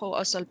så prøve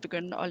også at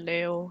begynde at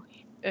lave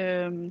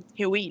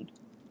heroin.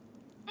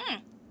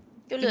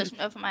 Det lyder som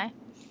noget for mig.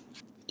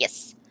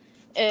 Yes.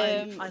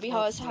 Vi har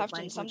også haft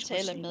en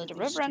samtale med The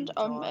Reverend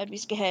om, at vi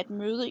skal have et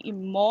møde i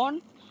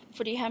morgen,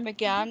 fordi han vil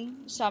gerne,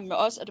 sammen med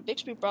os og The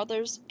Bixby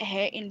Brothers,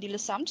 have en lille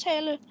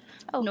samtale,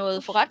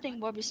 noget forretning,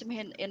 hvor vi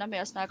simpelthen ender med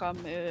at snakke om,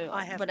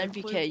 hvordan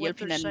vi kan hjælpe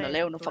hinanden og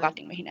lave noget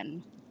forretning med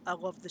hinanden. I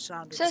love the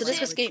sound of Så det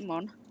skal ske i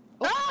morgen.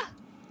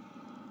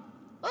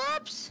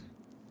 Ups!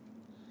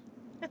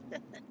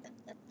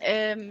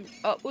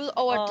 Og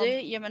udover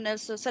det, jamen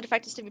altså, så er det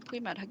faktisk det, vi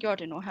primært har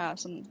gjort endnu her,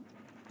 sådan.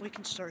 We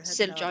can start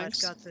Sell heading out.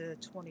 joints. I've got the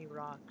 20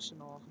 rocks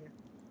and all here.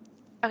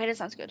 Okay, det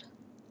sounds good.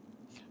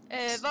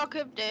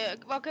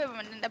 Hvor køber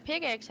man den der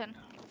pickaxe hen?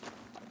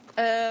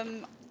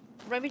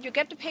 Raven, you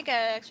get the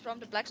pickaxe from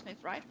the blacksmith,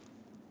 right?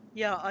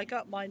 Yeah, I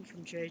got mine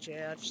from JJ.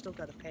 I've still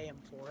got to pay him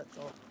for it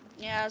though.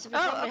 Yeah, so we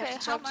probably have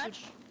to How talk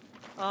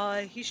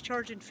much? He's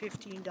charging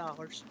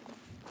 $15.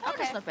 Oh,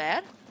 that's not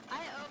bad.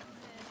 I owe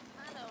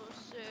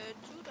Panos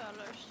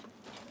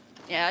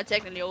 $2. Yeah, I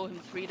technically owe him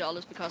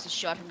 $3 because I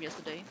shot him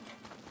yesterday.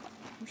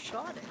 Who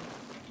shot him?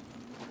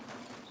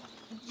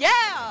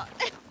 Yeah!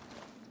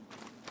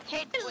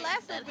 Hate He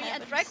laughed at me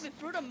and dragged me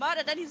through the mud,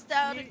 and then he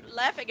started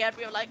laughing at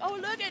me. I'm like, oh,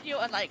 look at you.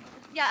 And like,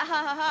 yeah, ha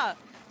ha ha.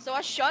 So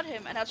I shot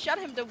him, and I shot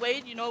him the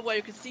way, you know, where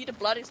you can see the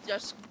blood is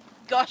just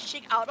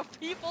gushing out of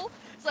people.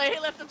 So he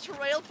left a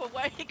trail for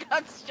where he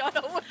got shot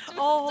over to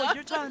Oh, the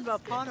you're talking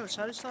about Panos.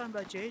 I was talking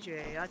about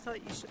JJ. I thought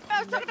you said I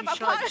was talking you about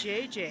shot Panos.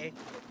 JJ.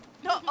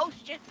 No, oh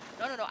shit.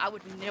 No, I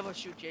would never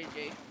shoot JJ.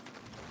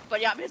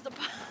 But yeah, Mr.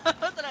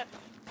 Panos,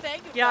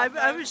 thank you. Yeah, for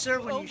I was there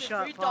when owe you me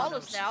shot $3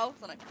 Panos. now.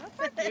 So I'm like, oh,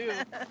 fuck you.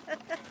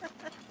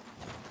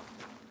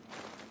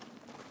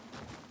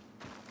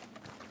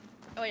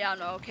 Oh yeah,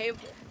 no.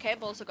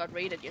 Cab also got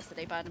raided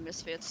yesterday by the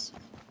Misfits.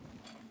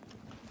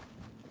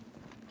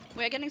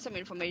 We are getting some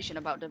information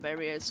about the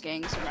various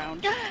gangs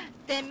around.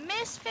 The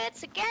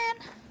Misfits again?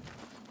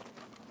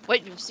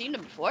 Wait, you've seen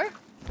them before?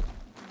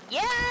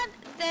 Yeah,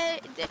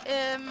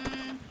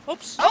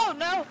 Oops. Oh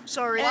no!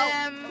 Sorry. What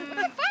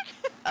the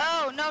fuck?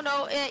 Oh no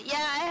no. Yeah,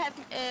 I have.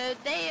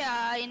 They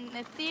are in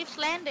Thieves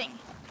Landing.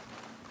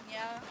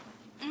 Yeah.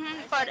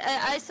 But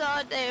I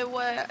saw there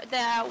were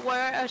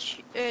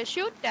a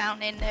shoot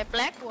down in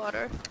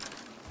Blackwater.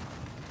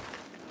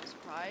 No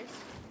surprise.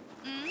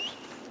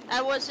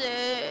 I was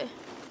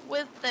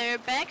with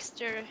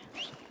Baxter,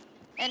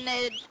 and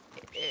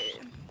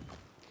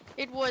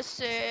it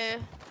was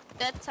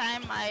that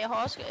time my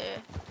horse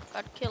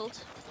got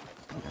killed.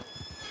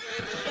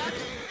 Shot.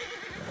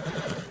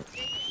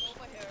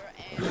 Over here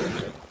and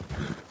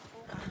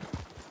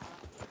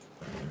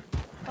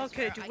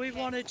Okay, do we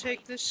want to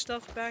take this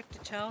stuff back to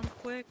town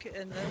quick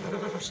and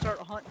then start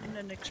hunting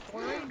and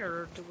exploring,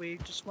 or do we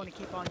just want to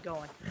keep on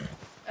going?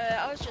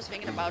 I was just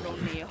thinking about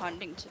only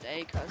hunting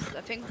today, because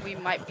I think we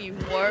might be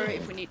more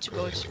if we need to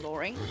go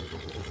exploring.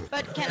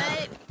 But can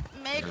I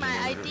make my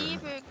ID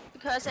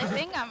because I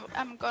think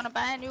I'm gonna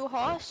buy a new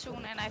horse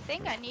soon, and I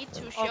think I need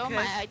to show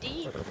my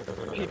ID.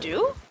 You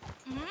do?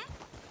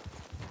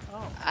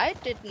 Oh. I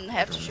didn't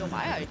have to show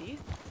my ID.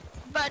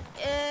 But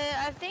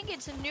I think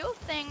it's a new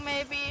thing,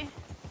 maybe.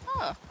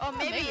 Oh, Or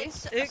maybe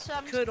it's It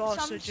some could also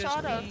some just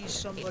sort of be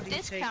somebody taking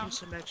discount.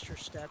 some extra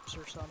steps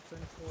or something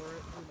for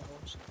it. Who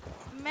knows?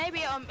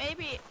 Maybe, or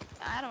maybe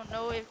I don't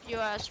know. If you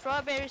are a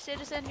strawberry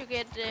citizen, you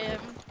get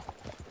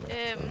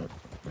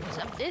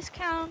some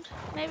discount.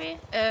 Maybe.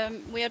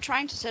 We are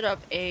trying to set up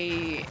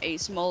a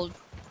small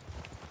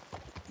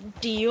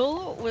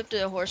deal with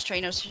the horse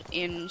trainers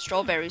in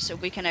Strawberry, so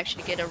we can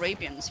actually get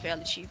Arabians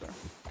fairly cheaper.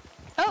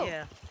 Oh.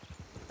 Yeah.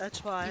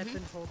 That's why I've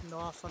been holding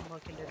off on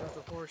looking at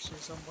other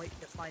horses. I'm waiting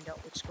to find out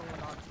what's going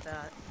on with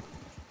that.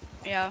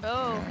 Yeah.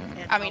 Oh.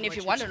 And I how mean, if much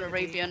you want it's an gonna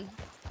be. Arabian,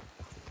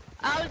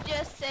 I'll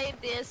just say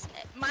this: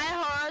 my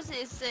horse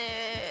is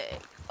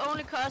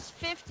only costs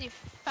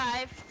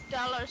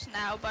 $55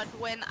 now, but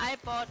when I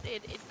bought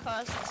it, it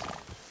cost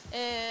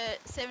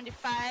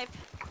 $75.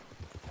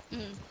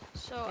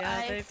 So Yeah,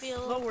 I they've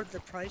feel. lowered the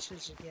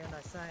prices again,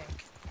 I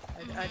think.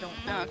 I don't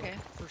Oh, know okay.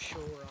 for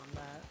sure on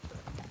that.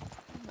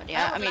 but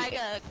yeah, I I would mean, like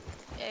a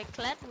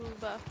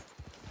Gladruber.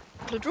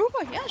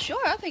 Gladruber, yeah,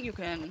 sure, I think you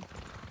can.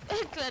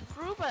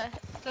 Gladruber.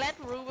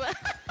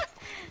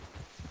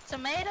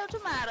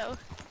 Tomato.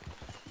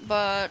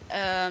 But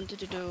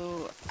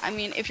I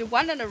mean, if you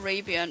want an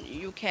Arabian,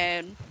 you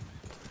can.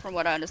 From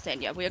what I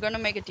understand, yeah, we are gonna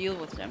make a deal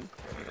with them.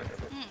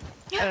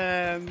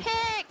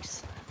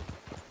 Pigs.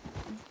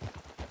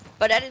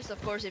 But that is,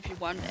 of course, if you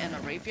want an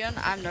Arabian.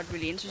 I'm not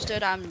really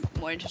interested. I'm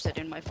more interested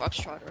in my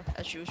Foxtrotter,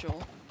 as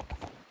usual.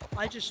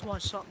 I just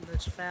want something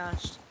that's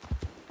fast.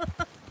 Yeah,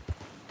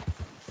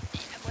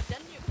 but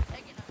then you can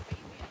take an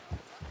Arabian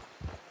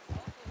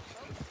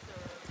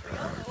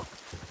or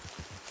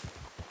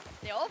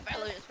they're all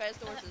fairly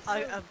fast horses.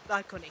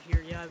 I couldn't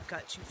hear you. I've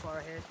got too far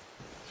ahead.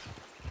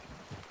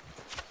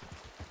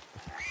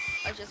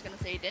 I was just gonna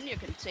say, then you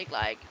can take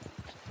like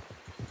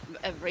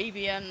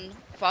Arabian,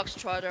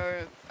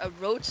 Foxtrotter, a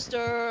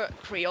Roadster,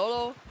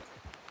 Criollo.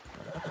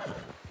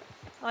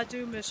 I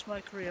do miss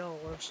my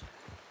Criollos.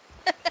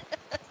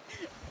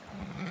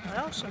 I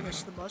also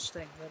miss the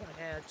Mustang that I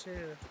had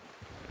too.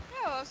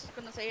 Yeah, I was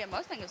gonna say a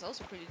Mustang is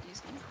also pretty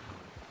decent.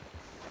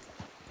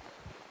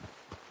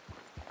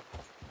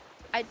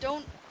 I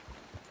don't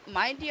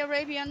mind the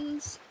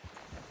Arabians,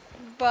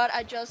 but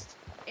I just,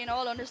 in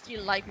all honesty,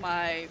 like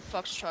my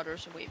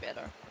Foxtrotters way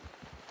better.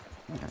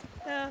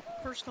 Yeah,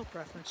 personal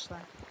preference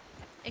thing.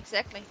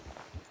 Exactly.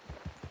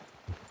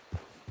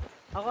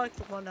 I like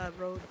the one I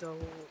rode though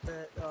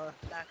that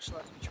Max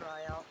let me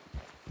try out.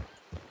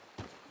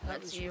 That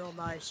Let's was see. real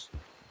nice.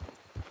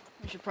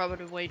 We should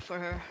probably wait for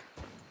her.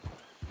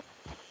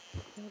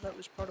 Yeah, that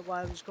was part of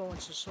why I was going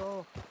so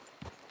slow.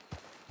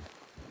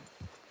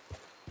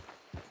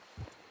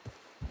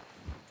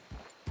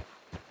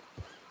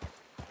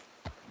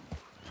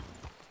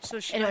 So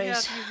should I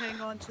Anyways. have you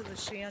hang on to the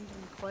sand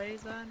and clay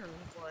then, or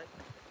what?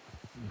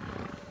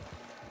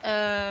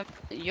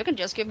 You can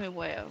just give me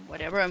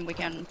whatever, and we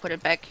can put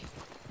it back.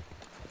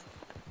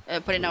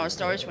 Put in our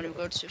storage when we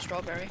go to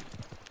Strawberry.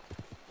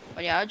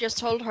 But yeah, I just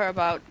told her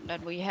about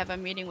that we have a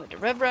meeting with the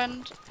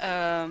Reverend.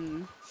 Are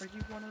you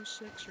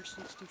 106 or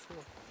 64?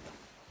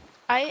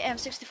 I am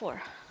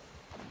 64.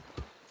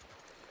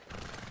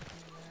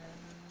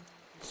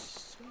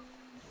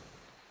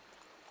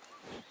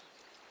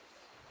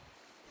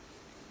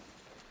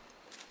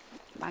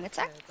 Mange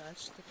tak. Okay,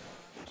 that's the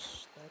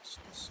box, that's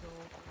the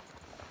silver,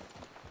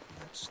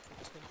 that's the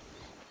tape.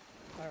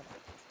 Alright,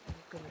 I'm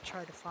gonna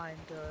try to find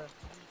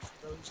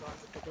those on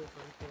the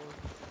delivery board.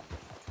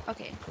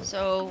 Okay,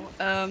 so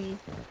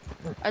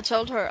I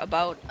told her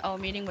about our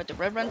meeting with the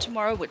Reverend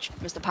tomorrow, which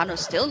Mr. Pano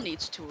still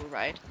needs to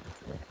write.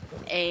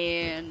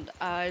 And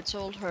I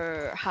told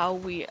her how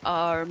we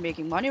are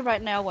making money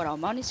right now, what our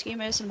money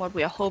scheme is, and what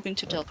we are hoping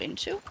to delve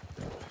into.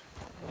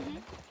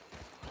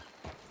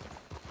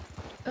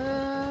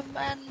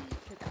 And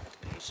Pick up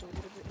the pace a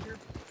little bit here.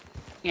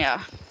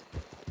 yeah.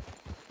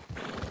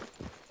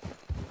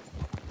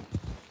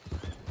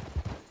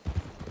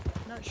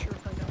 Not sure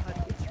if I know how to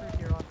get through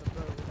here on the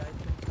road. I've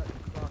been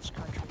cutting cross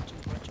country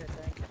too much, I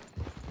think.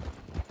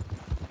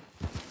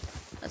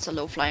 That's a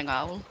low-flying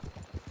owl.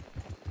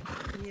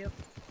 Yep.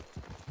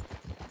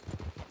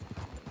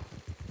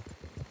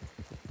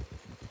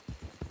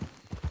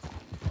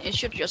 It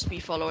should just be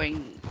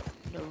following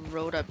the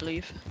road, I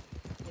believe.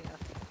 Yeah,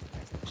 I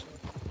think so.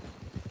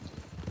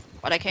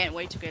 But I can't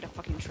wait to get a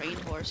fucking trained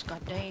horse.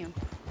 God damn.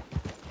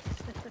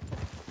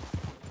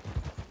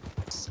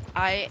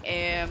 I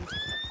am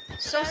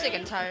so sick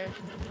and tired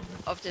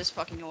of this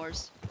fucking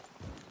horse.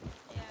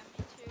 Yeah,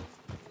 me too.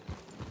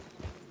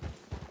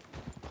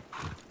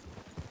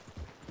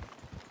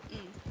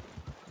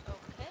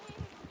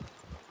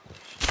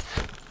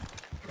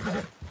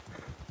 Okay.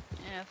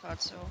 Yeah, I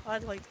thought so. I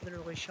like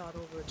literally shot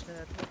over its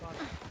head. Hold on.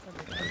 Let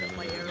me pick up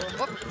my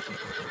arrow.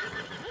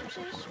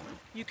 Oopsies.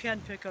 You can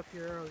pick up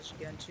your arrows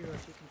again too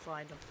if you can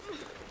find them.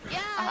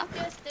 Yeah, I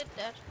just did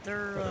that.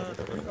 They're a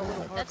little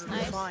harder That's to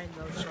nice. find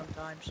though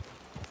sometimes.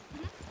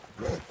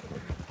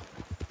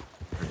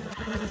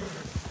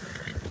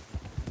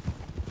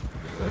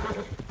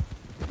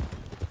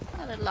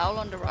 A little owl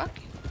on the rock.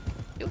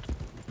 Cute.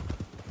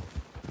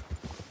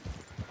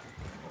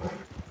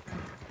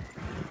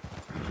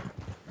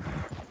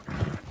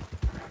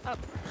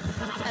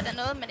 Er der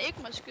noget, man ikke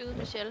må skyde,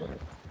 Michelle?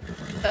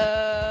 Er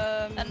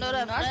Er der noget,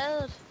 der er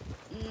fredet?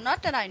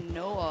 Not that I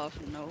know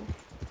of, no.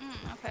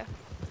 Okay.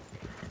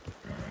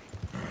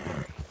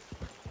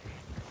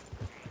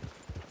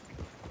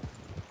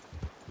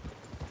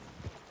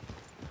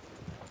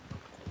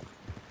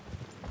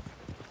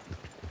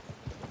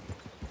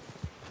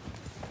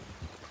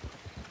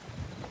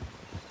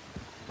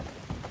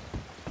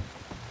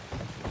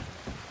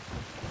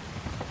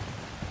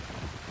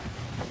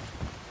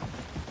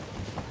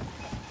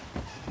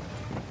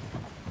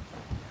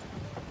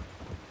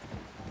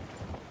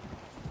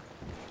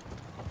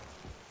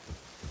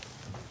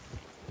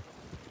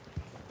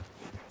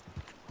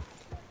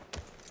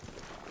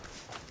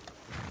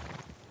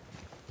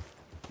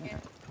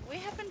 We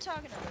have been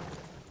talking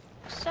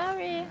about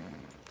Sorry.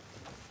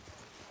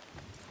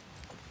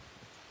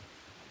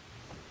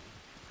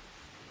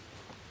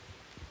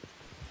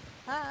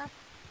 Ah.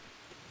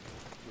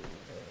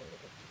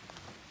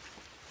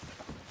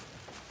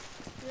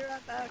 You're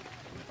right back.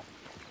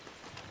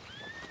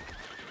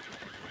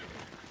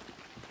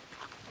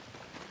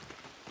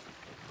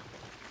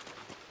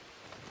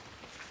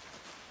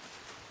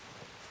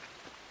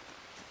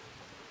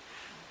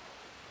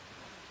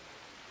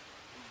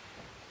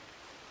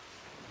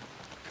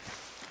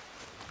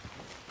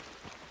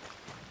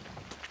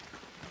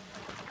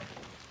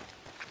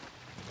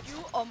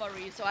 you or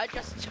Marie, so I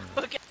just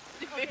took it.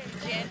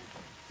 Okay.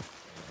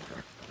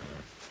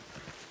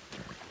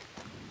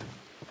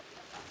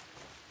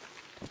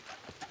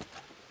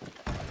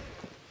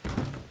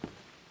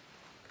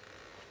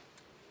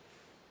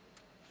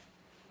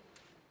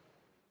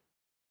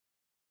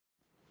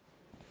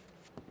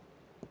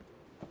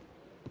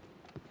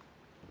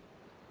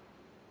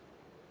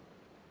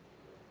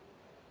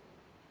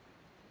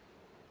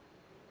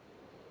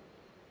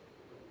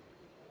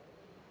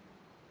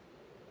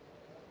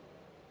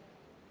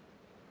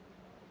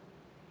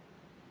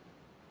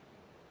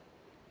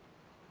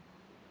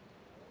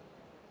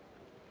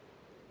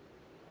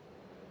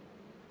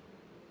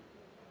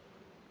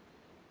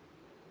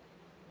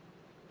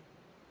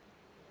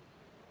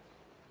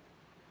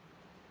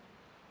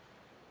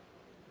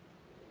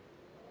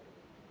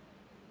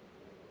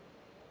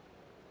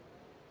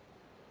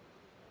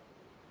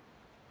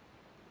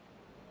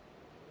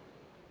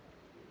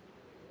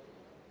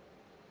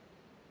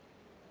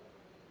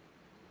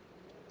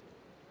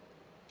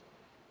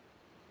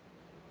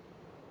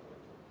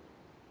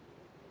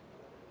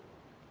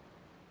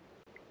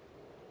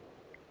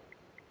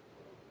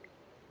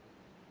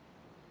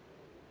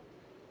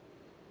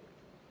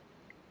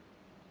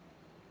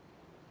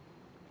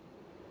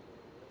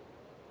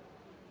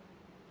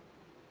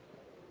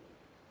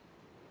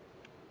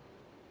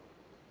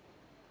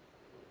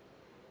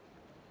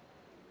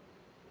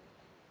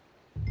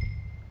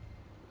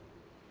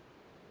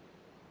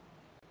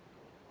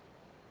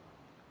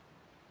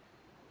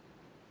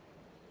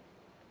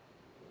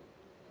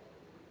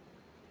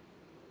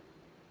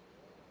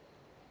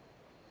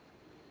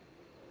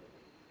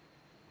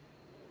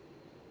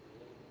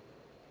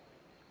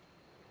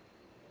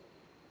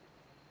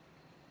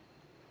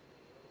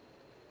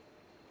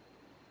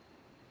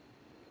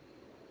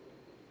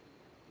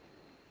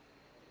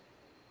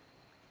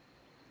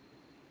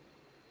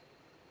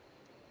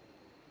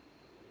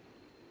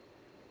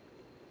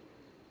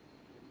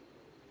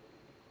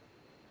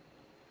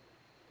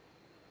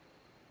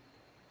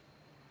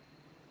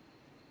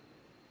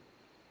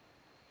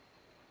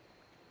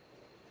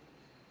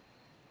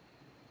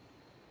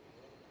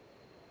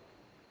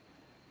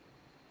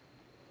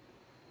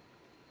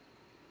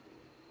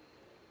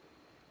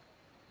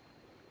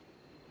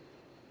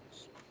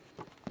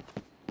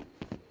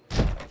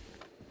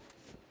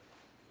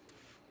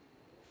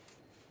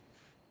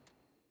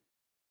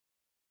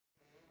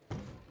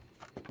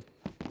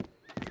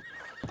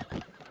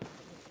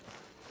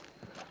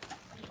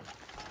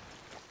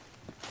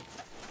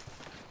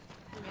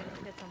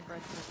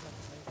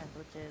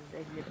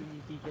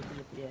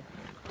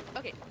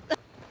 Okay.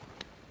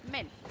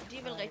 Men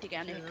de vil rigtig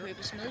gerne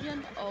købe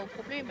smedjen, og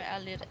problemet er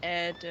lidt,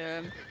 at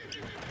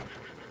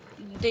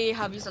det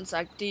har vi sådan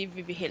sagt, det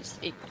vil vi helst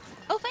ikke.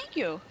 Oh, thank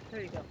you!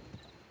 There you go.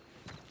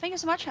 Thank you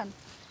so much, han.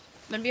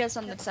 Men vi har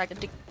sådan lidt sagt,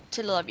 at det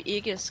tillader vi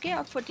ikke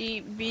sker,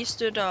 fordi vi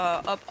støtter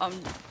op om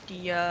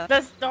de...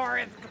 The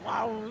store is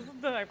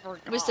closed. I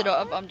forgot. Vi støtter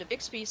op om The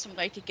Big Speed, som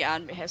rigtig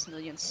gerne vil have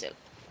smedjen selv.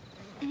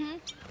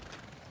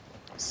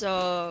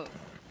 Så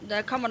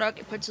der kommer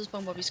nok på et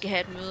tidspunkt, hvor vi skal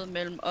have et møde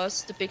mellem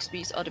os, The Big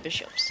Speed og The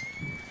Bishops.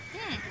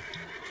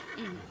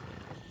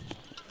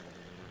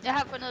 Jeg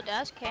har fundet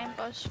deres camp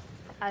også.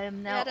 I am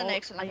now. Yeah, the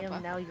next I one.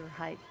 am now your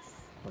heights.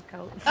 Look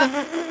out.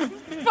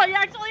 But you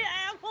actually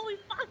am. Holy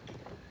fuck.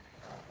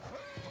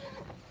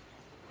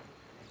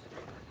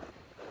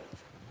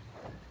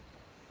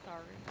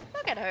 Sorry.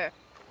 Look at her.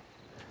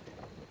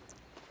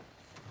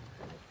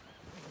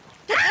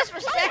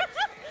 Disrespect!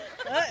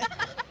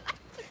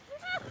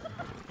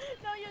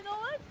 No, you know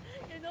what?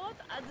 You know what?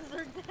 I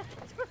deserve that.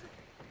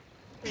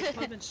 Hey,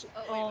 Clemens,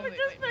 Oh, wait, We're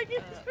just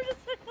making this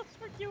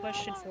for you.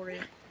 question for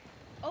you.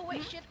 Oh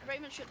wait, shit,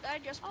 Raymond, should I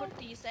just put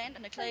the sand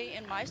and the clay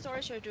in my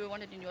storage, or do you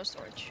want it in your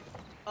storage?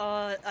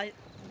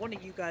 One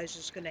of you guys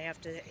is gonna have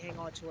to hang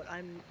on to it.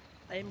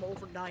 I'm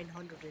over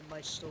 900 in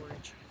my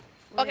storage.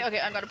 Okay,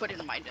 I'm gonna put it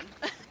in mine then.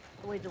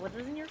 Wait, what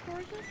is in your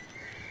storages?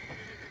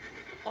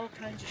 All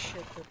kinds of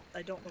shit that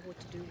I don't know what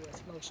to do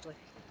with, mostly.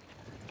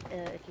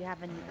 If you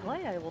have any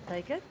clay, I will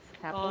take it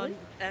happily.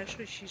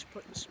 Actually, she's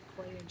putting some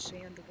clay and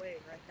sand away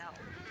right now.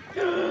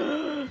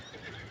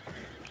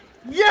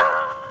 Yeah!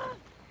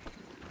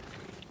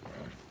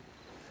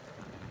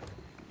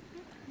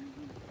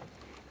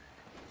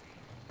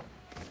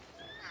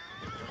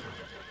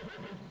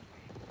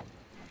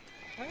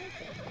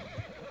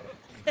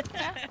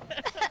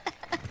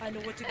 I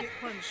know what to get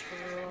Clemens for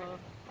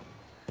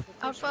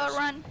Out for a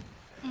run.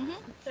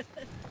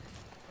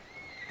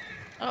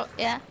 Oh,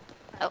 yeah.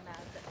 Oh.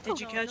 Did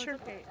you catch her?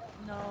 Okay.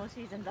 No,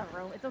 she's in that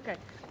room. It's okay.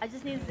 I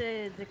just need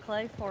the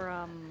clay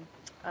for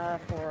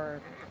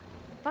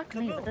fuck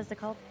me, what is it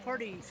called?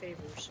 Party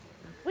favors.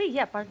 Wait,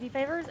 yeah, party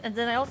favors. And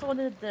then I also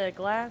wanted the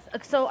glass.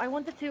 So I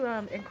wanted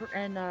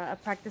to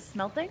practice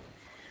smelting.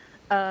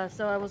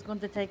 So I was going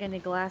to take any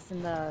glass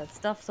and the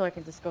stuff, so I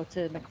can just go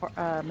to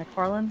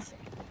McFarland's.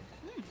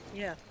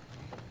 Yeah.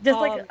 Just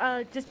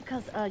just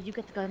because you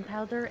get the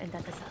gunpowder, and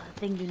that is a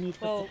thing you need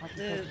for the party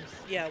favors.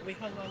 Yeah, we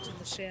hung on to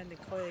the sand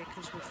and clay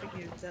because we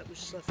figured that was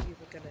stuff you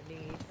were gonna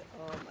need.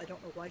 I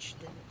don't know why she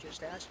didn't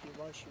just ask you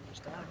while she was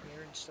down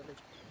here instead of,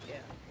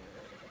 yeah.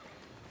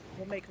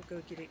 We'll make her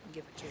go get it and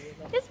give it to you.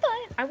 Then. It's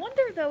fine. I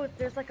wonder though if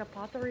there's like a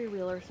pottery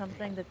wheel or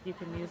something that you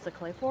can use the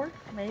clay for.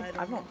 Maybe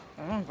I don't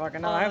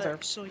fucking know either.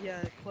 So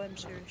yeah,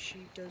 Clem's here.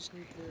 She does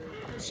need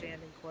the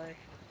sand and clay.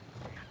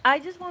 I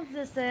just want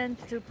the sand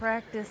to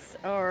practice,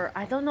 or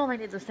I don't know if I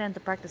need the sand to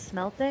practice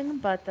smelting,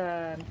 but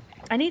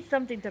I need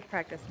something to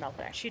practice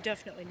smelting. She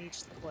definitely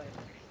needs the clay.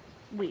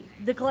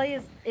 The clay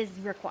is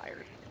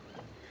required.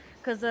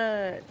 Cause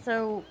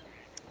so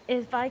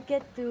if I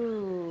get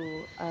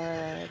to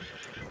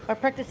or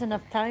practice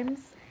enough times,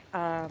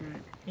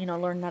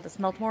 learn how to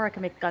smelt more, I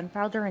can make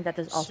gunpowder, and that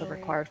is also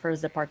required for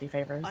the party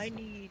favors. I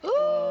need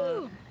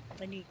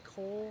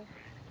coal,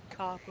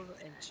 copper,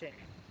 and tin.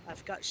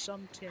 I've got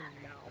some tin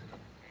now.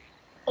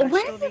 I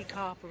still need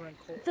copper and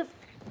coal.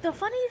 The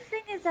funny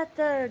thing is that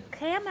the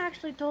Cam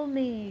actually told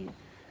me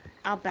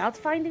about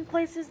finding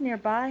places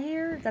nearby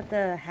here that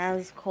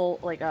has coal,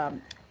 like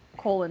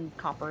coal and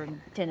copper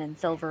and tin and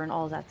silver and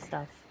all that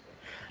stuff.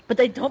 But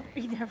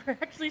he never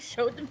actually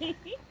showed me.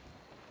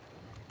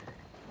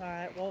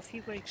 Alright, well if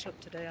he wakes up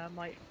today, I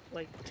might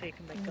take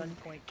him at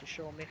gunpoint to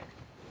show me.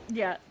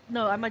 Yeah,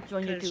 no, I might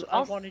join you too.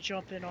 I want to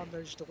jump in on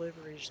those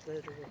deliveries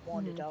that are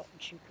wanted out in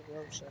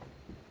Chuparosa.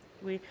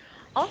 We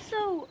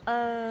also,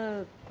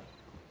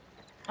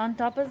 on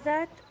top of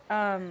that,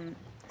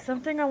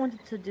 something I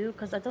wanted to do,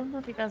 because I don't know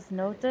if you guys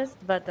noticed,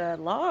 but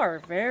Law are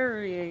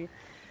very,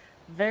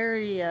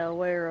 very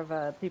aware of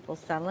people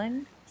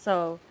selling.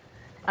 So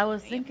I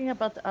was thinking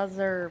about the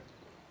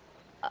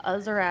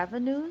other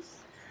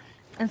avenues,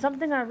 and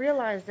something I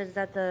realized is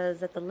that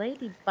the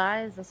lady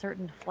buys a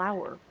certain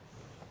flower.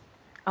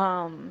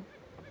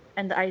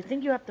 And I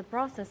think you have to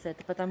process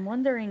it, but I'm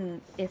wondering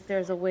if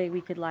there's a way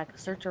we could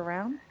search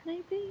around,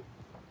 maybe?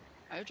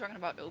 Are you talking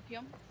about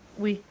opium?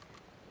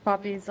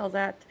 Poppies, all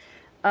that.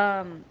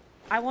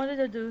 I wanted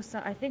to do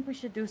some, I think we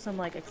should do some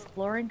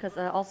exploring, because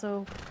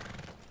also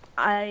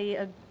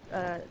Yeah,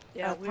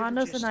 we were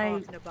Panos just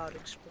and talking about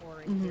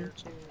exploring here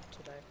too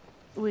today.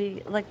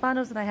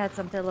 Panos and I had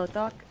some pillow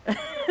talk,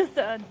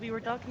 and we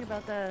were talking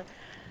about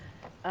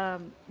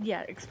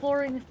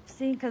exploring,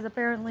 seeing, because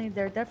apparently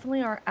there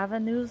definitely are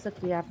avenues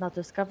that we have not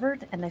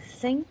discovered, and I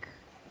think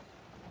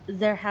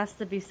there has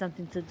to be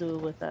something to do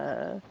with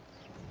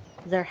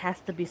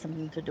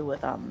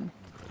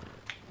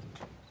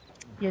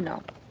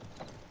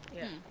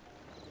Yeah.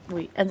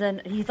 And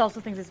then he also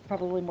thinks it's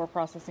probably more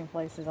processing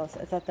places,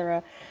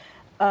 etc.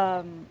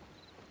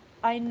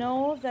 I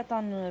know that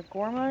on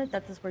Gorma,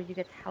 that is where you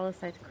get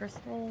hallousite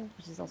crystal,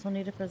 which is also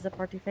needed for the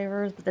party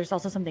favors. But there's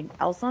also something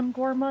else on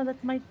Gorma that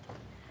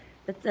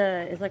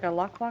is like a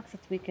lockbox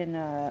that we can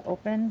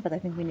open. But I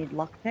think we need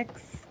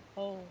lockpicks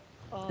Oh,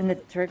 and the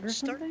trigger or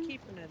start something.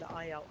 keeping an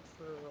eye out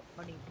for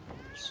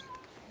honeybees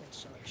and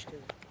such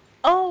too.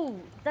 Oh,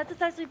 that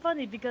is actually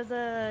funny because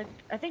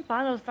I think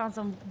Bono found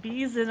some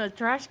bees in a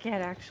trash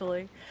can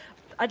actually.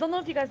 I don't know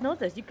if you guys know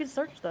this. You can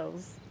search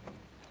those.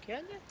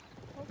 Can you?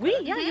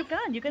 Yeah, you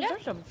can. You can Yeah.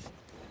 search them.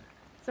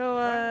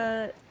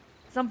 So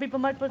some people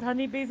might put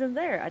honeybees in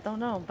there. I don't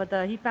know, but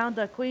he found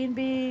a queen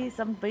bee,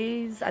 some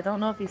bees. I don't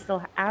know if he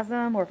still has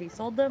them or if he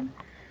sold them.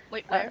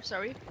 Wait, where?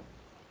 Sorry.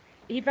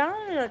 He found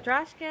it in a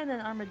trash can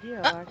in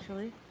Armadillo,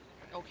 actually.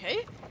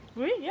 Okay.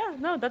 Yeah,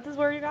 no, that is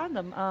where he found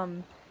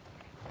them.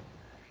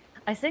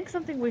 I think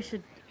something we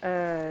should,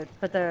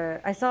 but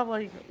I saw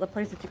like the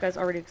place that you guys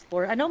already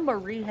explored. I know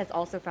Marie has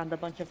also found a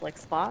bunch of like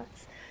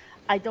spots.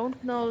 I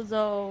don't know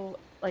though,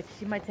 like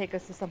she might take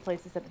us to some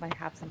places that might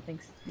have something,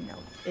 you know,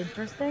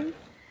 interesting.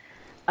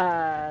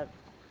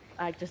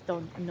 I just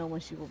don't know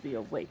when she will be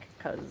awake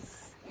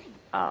because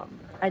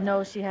I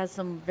know she has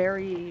some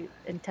very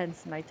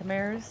intense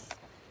nightmares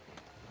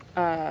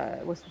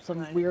with some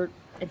Right. weird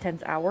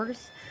intense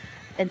hours.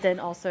 And then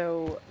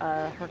also,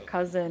 her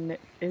cousin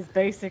is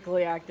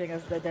basically acting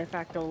as the de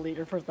facto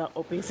leader for the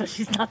OP, so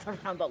she's not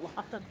around a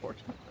lot,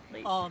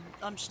 unfortunately.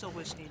 I'm still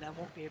listening. I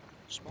won't be able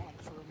to respond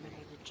for a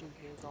minute or two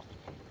here, though.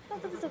 No,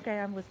 that is okay.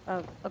 I'm with.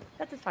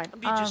 That is fine. I'll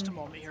be just a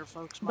moment here,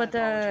 folks. My But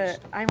apologies.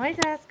 I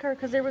might ask her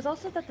because there was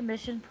also that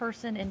mission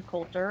person in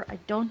Coulter. I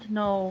don't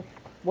know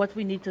what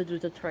we need to do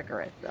to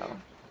trigger it, though.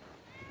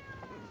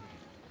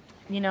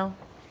 You know.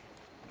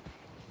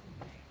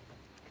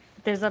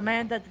 There's a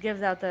man that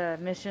gives out the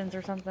missions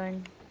or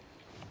something.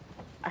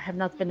 I have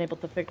not been able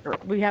to figure.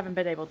 We haven't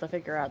been able to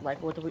figure out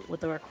like what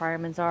the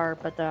requirements are,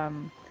 but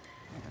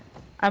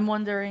I'm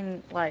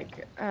wondering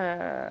like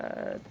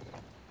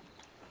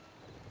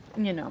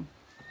you know.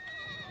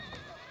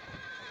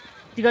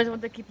 Do you guys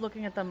want to keep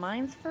looking at the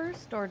mines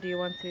first, or do you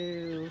want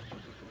to?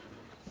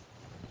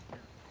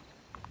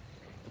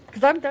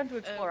 Because I'm done to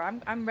explore.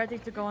 I'm ready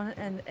to go on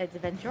an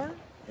adventure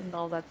and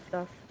all that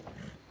stuff.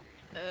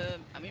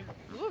 I mean,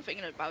 we were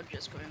thinking about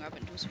just going up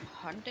and do some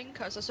hunting,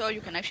 cause I saw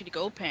you can actually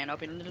go pan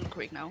up in Little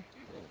Creek now.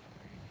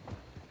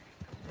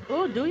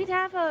 Ooh, do we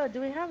have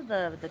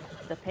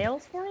the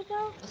pails for it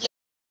though?